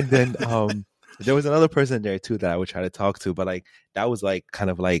 and then there was another person there too that I would try to talk to, but like that was like kind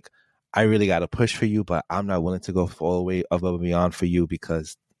of like, I really got to push for you, but I'm not willing to go all the way above and beyond for you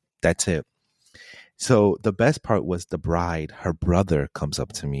because that's it. So the best part was the bride, her brother comes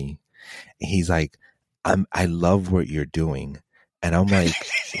up to me, and he's like, I love what you're doing. And I'm like,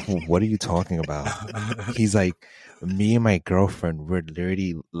 "What are you talking about?" He's like, "Me and my girlfriend,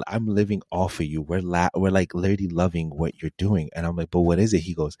 I'm living off of you. We're like literally loving what you're doing." And I'm like, "But what is it?"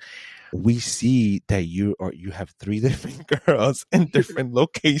 He goes, "We see that you have 3 different girls in different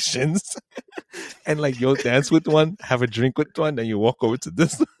locations." And like, you'll dance with one, have a drink with one, then you walk over to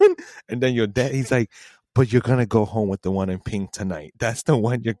this one, and then you'll dance. He's like, "But you're gonna go home with the one in pink tonight. That's the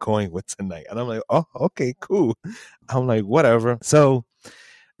one you're going with tonight." And I'm like, "Oh, okay, cool." I'm like, whatever. So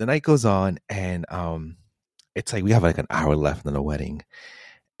the night goes on, and it's like we have like an hour left in the wedding,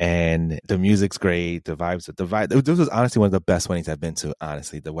 and the music's great. The vibe. This was honestly one of the best weddings I've been to.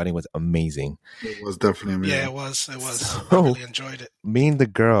 Honestly, the wedding was amazing. It was definitely amazing. Yeah, it was. I So, really enjoyed it. Me and the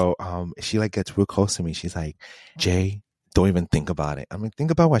girl, she like gets real close to me. She's like, "Jay, don't even think about it." I'm like,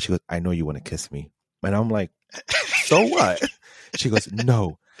 "Think about what?" She goes, "I know you want to kiss me." And I'm like, "So what?" She goes,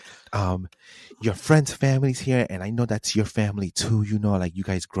 "No, your friend's family's here, and I know that's your family too. You know, like you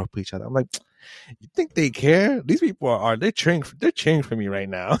guys grew up with each other. I'm like, you think they care? These people they're cheering for me right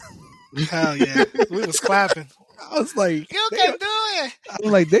now. Hell yeah, we was clapping. I was like, You can do it.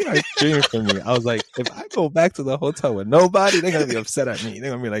 I'm like, they are cheering for me. I was like, if I go back to the hotel with nobody, they're gonna be upset at me.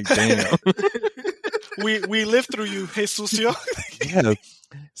 They're gonna be like, damn. We lived through you, Jesus. Yeah.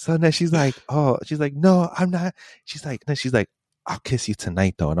 So then she's like, no, I'm not. She's like, I'll kiss you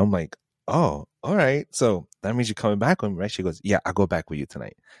tonight though. And I'm like, oh, all right. So that means you're coming back with me, right? She goes, yeah, I'll go back with you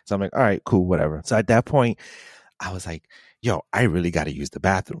tonight. So I'm like, all right, cool, whatever. So at that point, I was like, yo, I really got to use the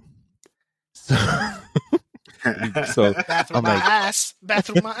bathroom. So, bathroom my ass.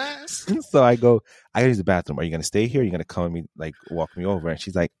 So I go, I gotta use the bathroom. Are you gonna stay here? Are you gonna come with me, like walk me over? And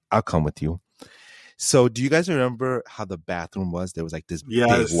she's like, I'll come with you. So do you guys remember how the bathroom was? There was like this big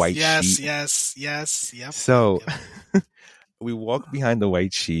white sheet. Yes. Yep. So we walk behind the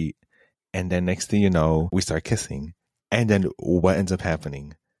white sheet, and then next thing you know, we start kissing. And then what ends up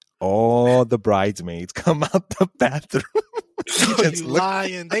happening? All the bridesmaids come out the bathroom. You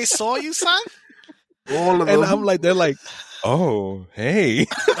lying. They saw you, son? All of them. And I'm like, they're like, oh, hey.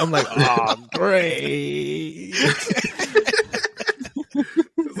 I'm like, oh, great. It's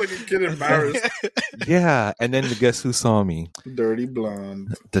like a kid embarrassed. Yeah. And then guess who saw me? Dirty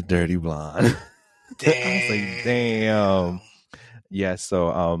blonde. The dirty blonde. Damn. I was like, damn. Yeah.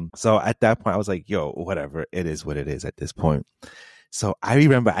 So at that point, I was like, yo, whatever. It is what it is at this point. So I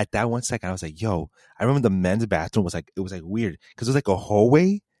remember at that 1 second, I was like, yo, I remember the men's bathroom was like weird because it was like a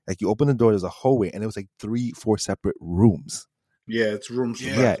hallway. Like you open the door, there's a hallway, and it was like 3-4 separate rooms. Yeah, it's rooms.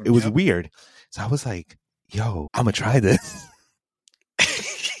 Yeah, it was weird. So I was like, yo, I'm gonna try this.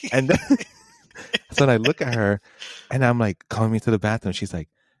 And then, so I look at her, and I'm like, calling me to the bathroom. She's like,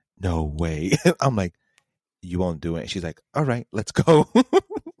 no way. I'm like, you won't do it. And she's like, all right, let's go.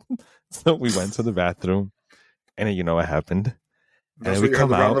 So we went to the bathroom, and then you know what happened. And then we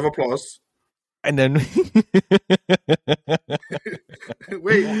come out. Round of applause. And then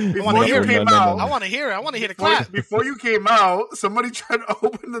wait, before you came out, I want to hear it. I want to hear the clap. Before you came out, somebody tried to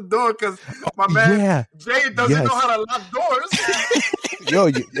open the door because my man Jay doesn't know how to lock doors.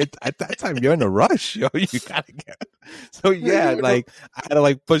 Yo, at that time you're in a rush. Yo, you gotta get. So yeah, like I had to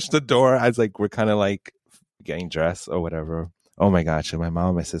like push the door. I was like, we're kind of like getting dressed or whatever. Oh my gosh, if my mom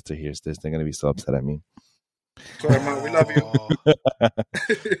and my sister hears this, they're gonna be so upset at me. Sorry, Mom, we love you.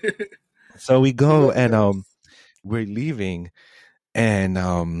 So we go and we're leaving, and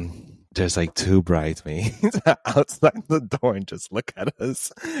there's like 2 bridesmaids outside the door and just look at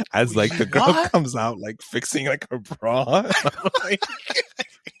us as like the girl comes out like fixing like her bra. Like,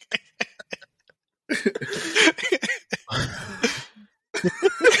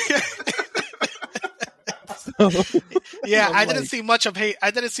 yeah, I didn't see much of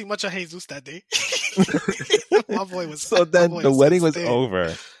Jesus that day. My boy was so then the wedding was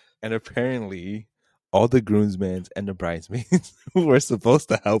over. And apparently, all the groomsmen and the bridesmaids who were supposed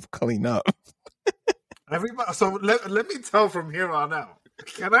to help clean up. Everybody. So let me tell from here on out.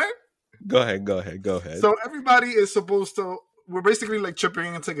 Can I? Go ahead. So everybody is supposed to. We're basically like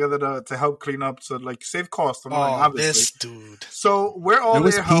chipping in together to help clean up to like save costs. Obviously. This dude. So we're all there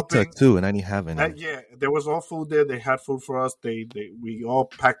was there pizza helping. too, and I didn't have any. Yeah, there was all food there. They had food for us. We all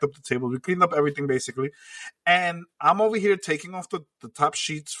packed up the table. We cleaned up everything basically, and I'm over here taking off the top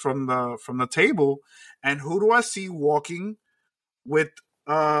sheets from the table, and who do I see walking with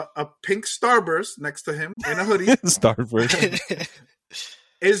a pink Starburst next to him in a hoodie? Starburst.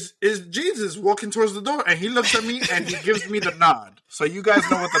 Is Jesus walking towards the door, and he looks at me and he gives me the nod. So you guys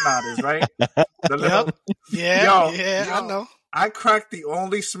know what the nod is, right? The little, I know. I crack the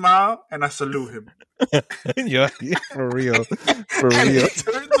only smile and I salute him. Yeah, for real. And he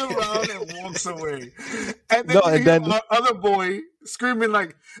turns around and walks away. And then our other boy screaming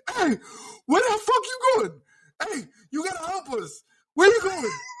like, "Hey, where the fuck you going? Hey, you gotta help us. Where you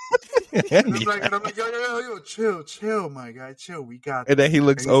going?" And I'm like, yo, chill, my guy, chill. We got this. And then he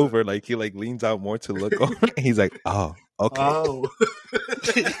looks over, like he like leans out more to look over. And he's like, oh, okay. Oh.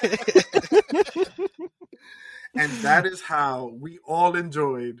 And that is how we all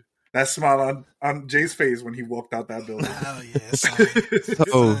enjoyed that smile on Jay's face when he walked out that building. Oh yeah.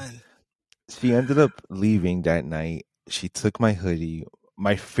 So she ended up leaving that night. She took my hoodie,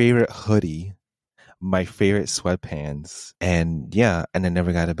 my favorite hoodie, my favorite sweatpants, and yeah, and I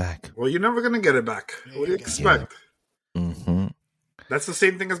never got it back. Well, you're never gonna get it back. What do you expect? Yeah. Mm-hmm. That's the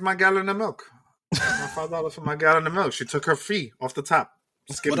same thing as my gallon of milk. My $5 for my gallon of milk. She took her fee off the top,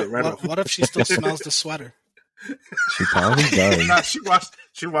 skimmed it right off. What if she still smells the sweater? She probably does. Nah, she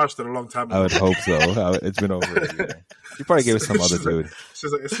watched it a long time ago. I would hope so. It's been over a year. She probably gave it some other dude.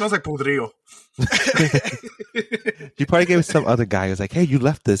 She's like, it smells like Podrillo. She probably gave it some other guy. He was like, "Hey, you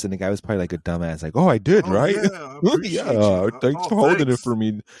left this," and the guy was probably like a dumbass, like, "Oh, I did, Oh, right? yeah, I appreciate Yeah, you. thanks Oh, for holding thanks. it for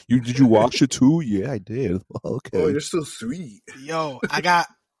me. Did you wash it too? Yeah, I did. Okay. Oh, you're so sweet. Yo,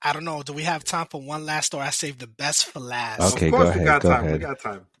 I don't know. Do we have time for one last story? I saved the best for last. Okay, Of course go we ahead, got go time. ahead. We got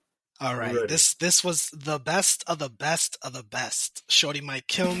time. All right. ready. This was the best of the best of the best. Shorty might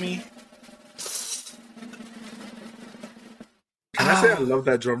kill me. Can I say I love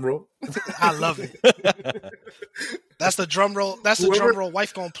that drum roll? I love it. That's the drum roll. That's the drum roll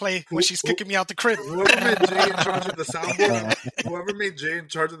wife gonna play when she's kicking me out the crib. Whoever made Jay in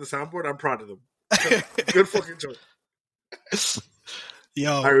charge of the soundboard, I'm proud of them. Good fucking choice.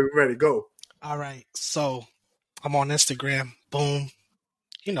 Yo. All right, ready, go. All right. So I'm on Instagram. Boom.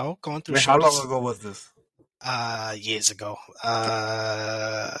 You know, going through. Wait, how long shorties. ago was this? Years ago.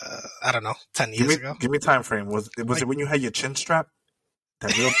 I don't know, 10 years ago. Give me time frame. Was it when you had your chin strap?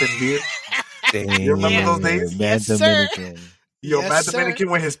 That real thin beard? Dang, You remember those days? Man Yes, sir. Dominican. Yo, Yes, Matt sir. Dominican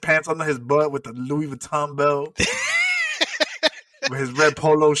with his pants under his butt with the Louis Vuitton belt. With his red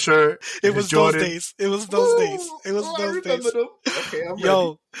polo shirt. It his was Jordan. those days. It was those days. It was I those remember days. them. Okay, I'm ready.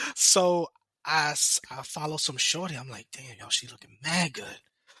 Yo, so I follow some shorty. I'm like, damn, yo, she looking mad good.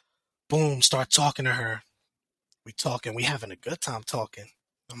 Boom, start talking to her. We talking. We having a good time talking.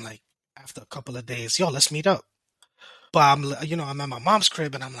 I'm like, after a couple of days, yo, let's meet up. But I'm at my mom's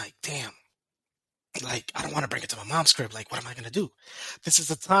crib, and I'm like, damn. Like, I don't want to bring it to my mom's crib. Like, what am I gonna do? This is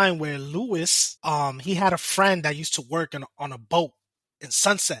a time where Lewis, he had a friend that used to work on a boat in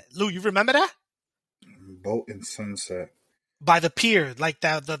Sunset. Lou, you remember that? Boat in Sunset. By the pier, like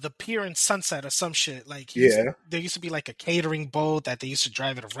the pier in Sunset or some shit. Like, there used to be like a catering boat that they used to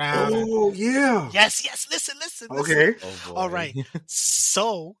drive it around. Oh, yeah. Yes. Listen. Okay. Oh, boy. All right.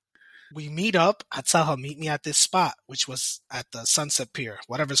 So we meet up. I tell her, meet me at this spot, which was at the Sunset Pier,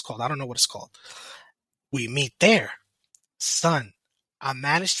 whatever it's called. I don't know what it's called. We meet there. Son, I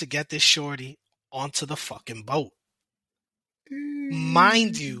managed to get this shorty onto the fucking boat.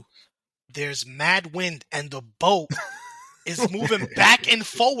 Mind you, there's mad wind and the boat is moving back and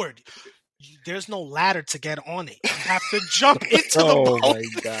forward. There's no ladder to get on it. You have to jump into the Oh boat. my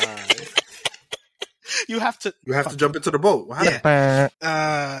god. You have to jump into the boat. Yeah.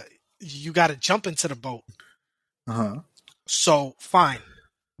 You got to jump into the boat. Uh-huh. So, fine.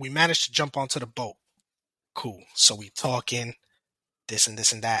 We managed to jump onto the boat. Cool. So we talking this and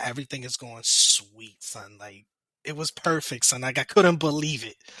this and that. Everything is going sweet, son. Like, it was perfect, son. Like, I couldn't believe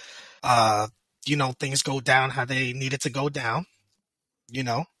it. Things go down how they needed to go down,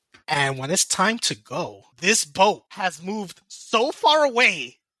 and when it's time to go, this boat has moved so far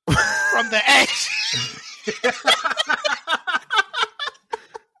away from the edge.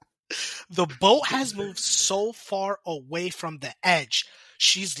 The boat has moved so far away from the edge.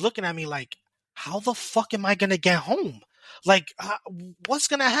 She's looking at me like, how the fuck am I going to get home? Like, what's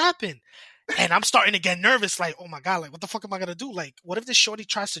going to happen? And I'm starting to get nervous, like, oh my God, like, what the fuck am I going to do? Like, what if this shorty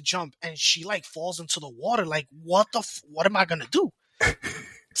tries to jump and she, like, falls into the water? Like, what am I going to do?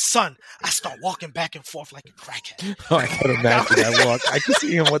 Son, I start walking back and forth like a crackhead. Oh, I can imagine that walk. I can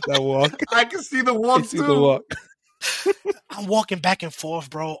see him with that walk. I can see the I walk, can see too. the walk. I'm walking back and forth,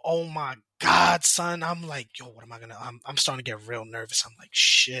 bro. Oh my God, son. I'm like, yo, what am I gonna? I'm starting to get real nervous. I'm like,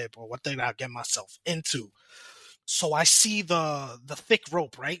 shit, bro. What did I get myself into? So I see the thick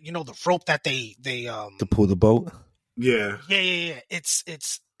rope, right? You know, the rope that they To pull the boat. Yeah. Yeah. It's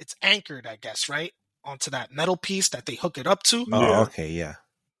anchored, I guess, right, onto that metal piece that they hook it up to. Oh, Yeah. okay, yeah.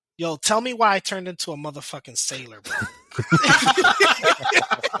 Yo, tell me why I turned into a motherfucking sailor, bro.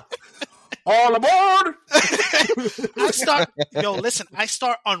 All aboard! I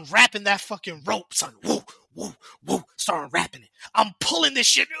start unwrapping that fucking rope, son. Woo, woo, woo. Start unwrapping it. I'm pulling this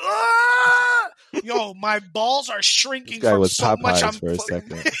shit. Ah! Yo, my balls are shrinking This guy from was so much. Popeyes for a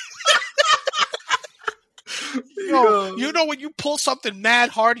second. Yo, you know when you pull something mad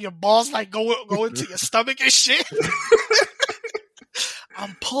hard, your balls like go into your stomach and shit?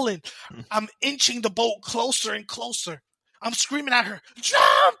 I'm pulling. I'm inching the boat closer and closer. I'm screaming at her,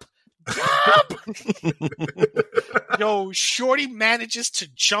 jump! Jump! Yo, shorty manages to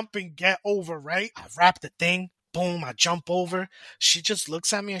jump and get over, right? I wrap the thing. Boom, I jump over. She just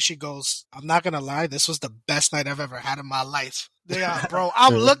looks at me and she goes, I'm not going to lie. This was the best night I've ever had in my life. Yeah, bro.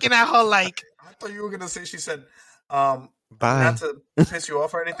 I'm looking at her like. I thought you were going to say, she said, Bye. not to piss you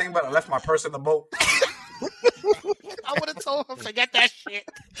off or anything, but I left my purse in the boat. I would have told her, forget that shit.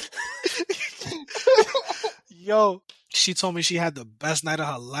 Yo, she told me she had the best night of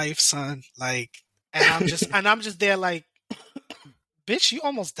her life, son. Like, and I'm just there like, bitch, you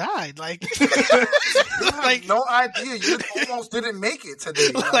almost died. Like, You have like, no idea. You almost didn't make it today.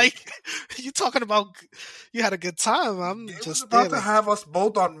 like, you talking about you had a good time. I'm They was just about there. to Like, have us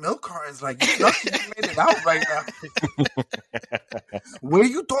both on milk cartons. Like, you lucky you made it out right now. Where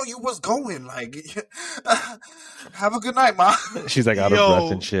you thought you was going? Like, have a good night, ma. She's like out of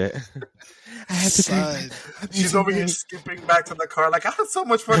breath and shit. I have to son, She's over here skipping back to the car. Like, I had so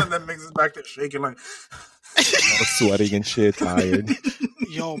much fun, and then Migs is back there shaking. Like, all sweating and shit, tired.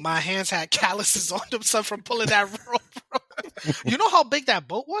 yo, my hands had calluses on them, son, from pulling that rope, bro. You know how big that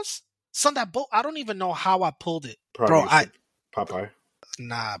boat was? Son, that boat, I don't even know how I pulled it. probably Bro, Popeye.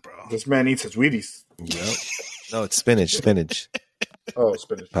 nah, bro. This man eats his Wheaties. Yep. No, it's spinach. Oh,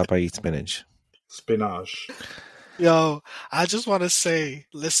 spinach. Papa eats spinach. Spinach. Yo, I just want to say,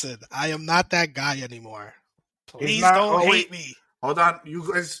 listen, I am not that guy anymore. Please not- don't oh, hate wait. me. Hold on. You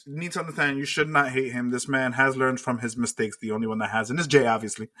guys need to understand, you should not hate him. This man has learned from his mistakes. The only one that hasn't is Jay,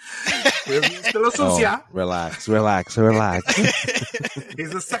 obviously. He's still a Oh, sucia. relax.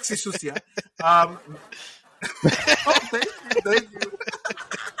 He's a sexy sucia. Oh, thank you.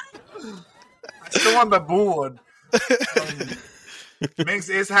 I'm still on the board. Migs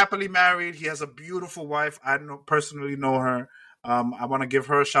is happily married. He has a beautiful wife. I personally know her. I want to give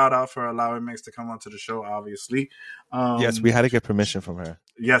her a shout out for allowing Migs to come onto the show, obviously. Yes, we had to get permission from her.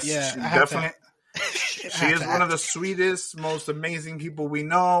 Yes, Yeah, she I have to- definitely. She is one of the sweetest, most amazing people we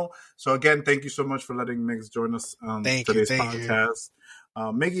know. So again, thank you so much for letting Migs join us on Thank you, today's thank you. podcast.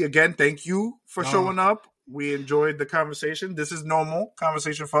 Miggy, again, thank you for No. showing up. We enjoyed the conversation. This is normal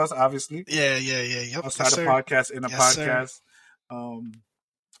conversation for us, obviously. Yeah. Yep. Outside Yes, a sir. podcast, in a Yes, sir. podcast.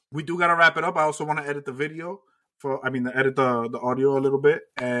 We do gotta wrap it up. I also want to edit the video edit the audio a little bit,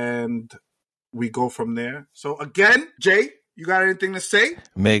 and we go from there. So again, Jay, you got anything to say?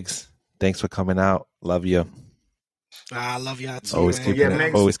 Migs, thanks for coming out. Love you. I love y'all too. Always man. keeping Yeah,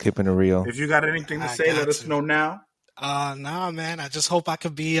 it. Migs. Always keeping it real. If you got anything to I say, got let us to. know now. Nah, man. I just hope I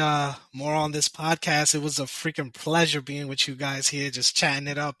could be more on this podcast. It was a freaking pleasure being with you guys here, just chatting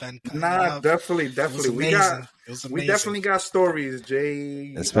it up and putting it Nah, up. definitely. It was We amazing. It was amazing. We definitely got stories,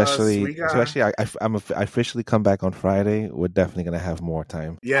 Jay. Especially, us, we got- I officially come back on Friday. We're definitely gonna have more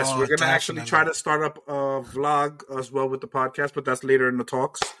time. Yes, Oh, we're gonna actually definitely. try to start up a vlog as well with the podcast, but that's later in the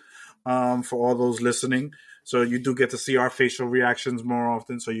talks. For all those listening, so you do get to see our facial reactions more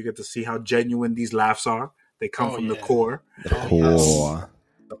often. So you get to see how genuine these laughs are. They come Oh, from the yeah. core. The Oh, core.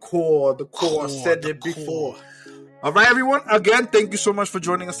 The core. Core, Said the it before. core. All right, everyone. Again, thank you so much for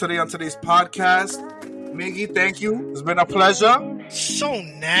joining us today on today's podcast. Miggy, thank you. It's been a pleasure. So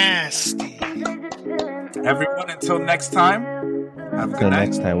nasty. Everyone, until next time, have a Until good night.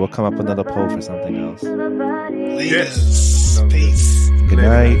 next time, we'll come up with another poll for something else. Laters. Peace. Good Later,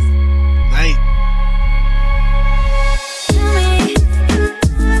 night. guys. Night.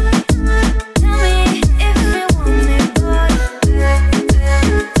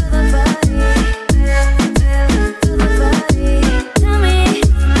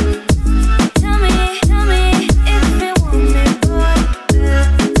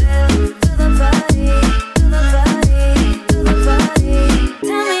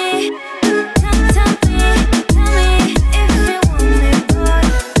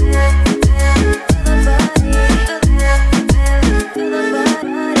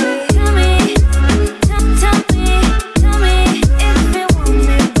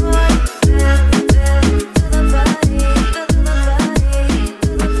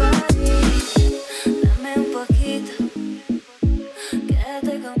 Dame un poquito,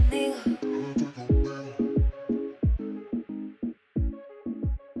 quédate conmigo.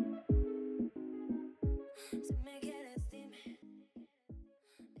 Si me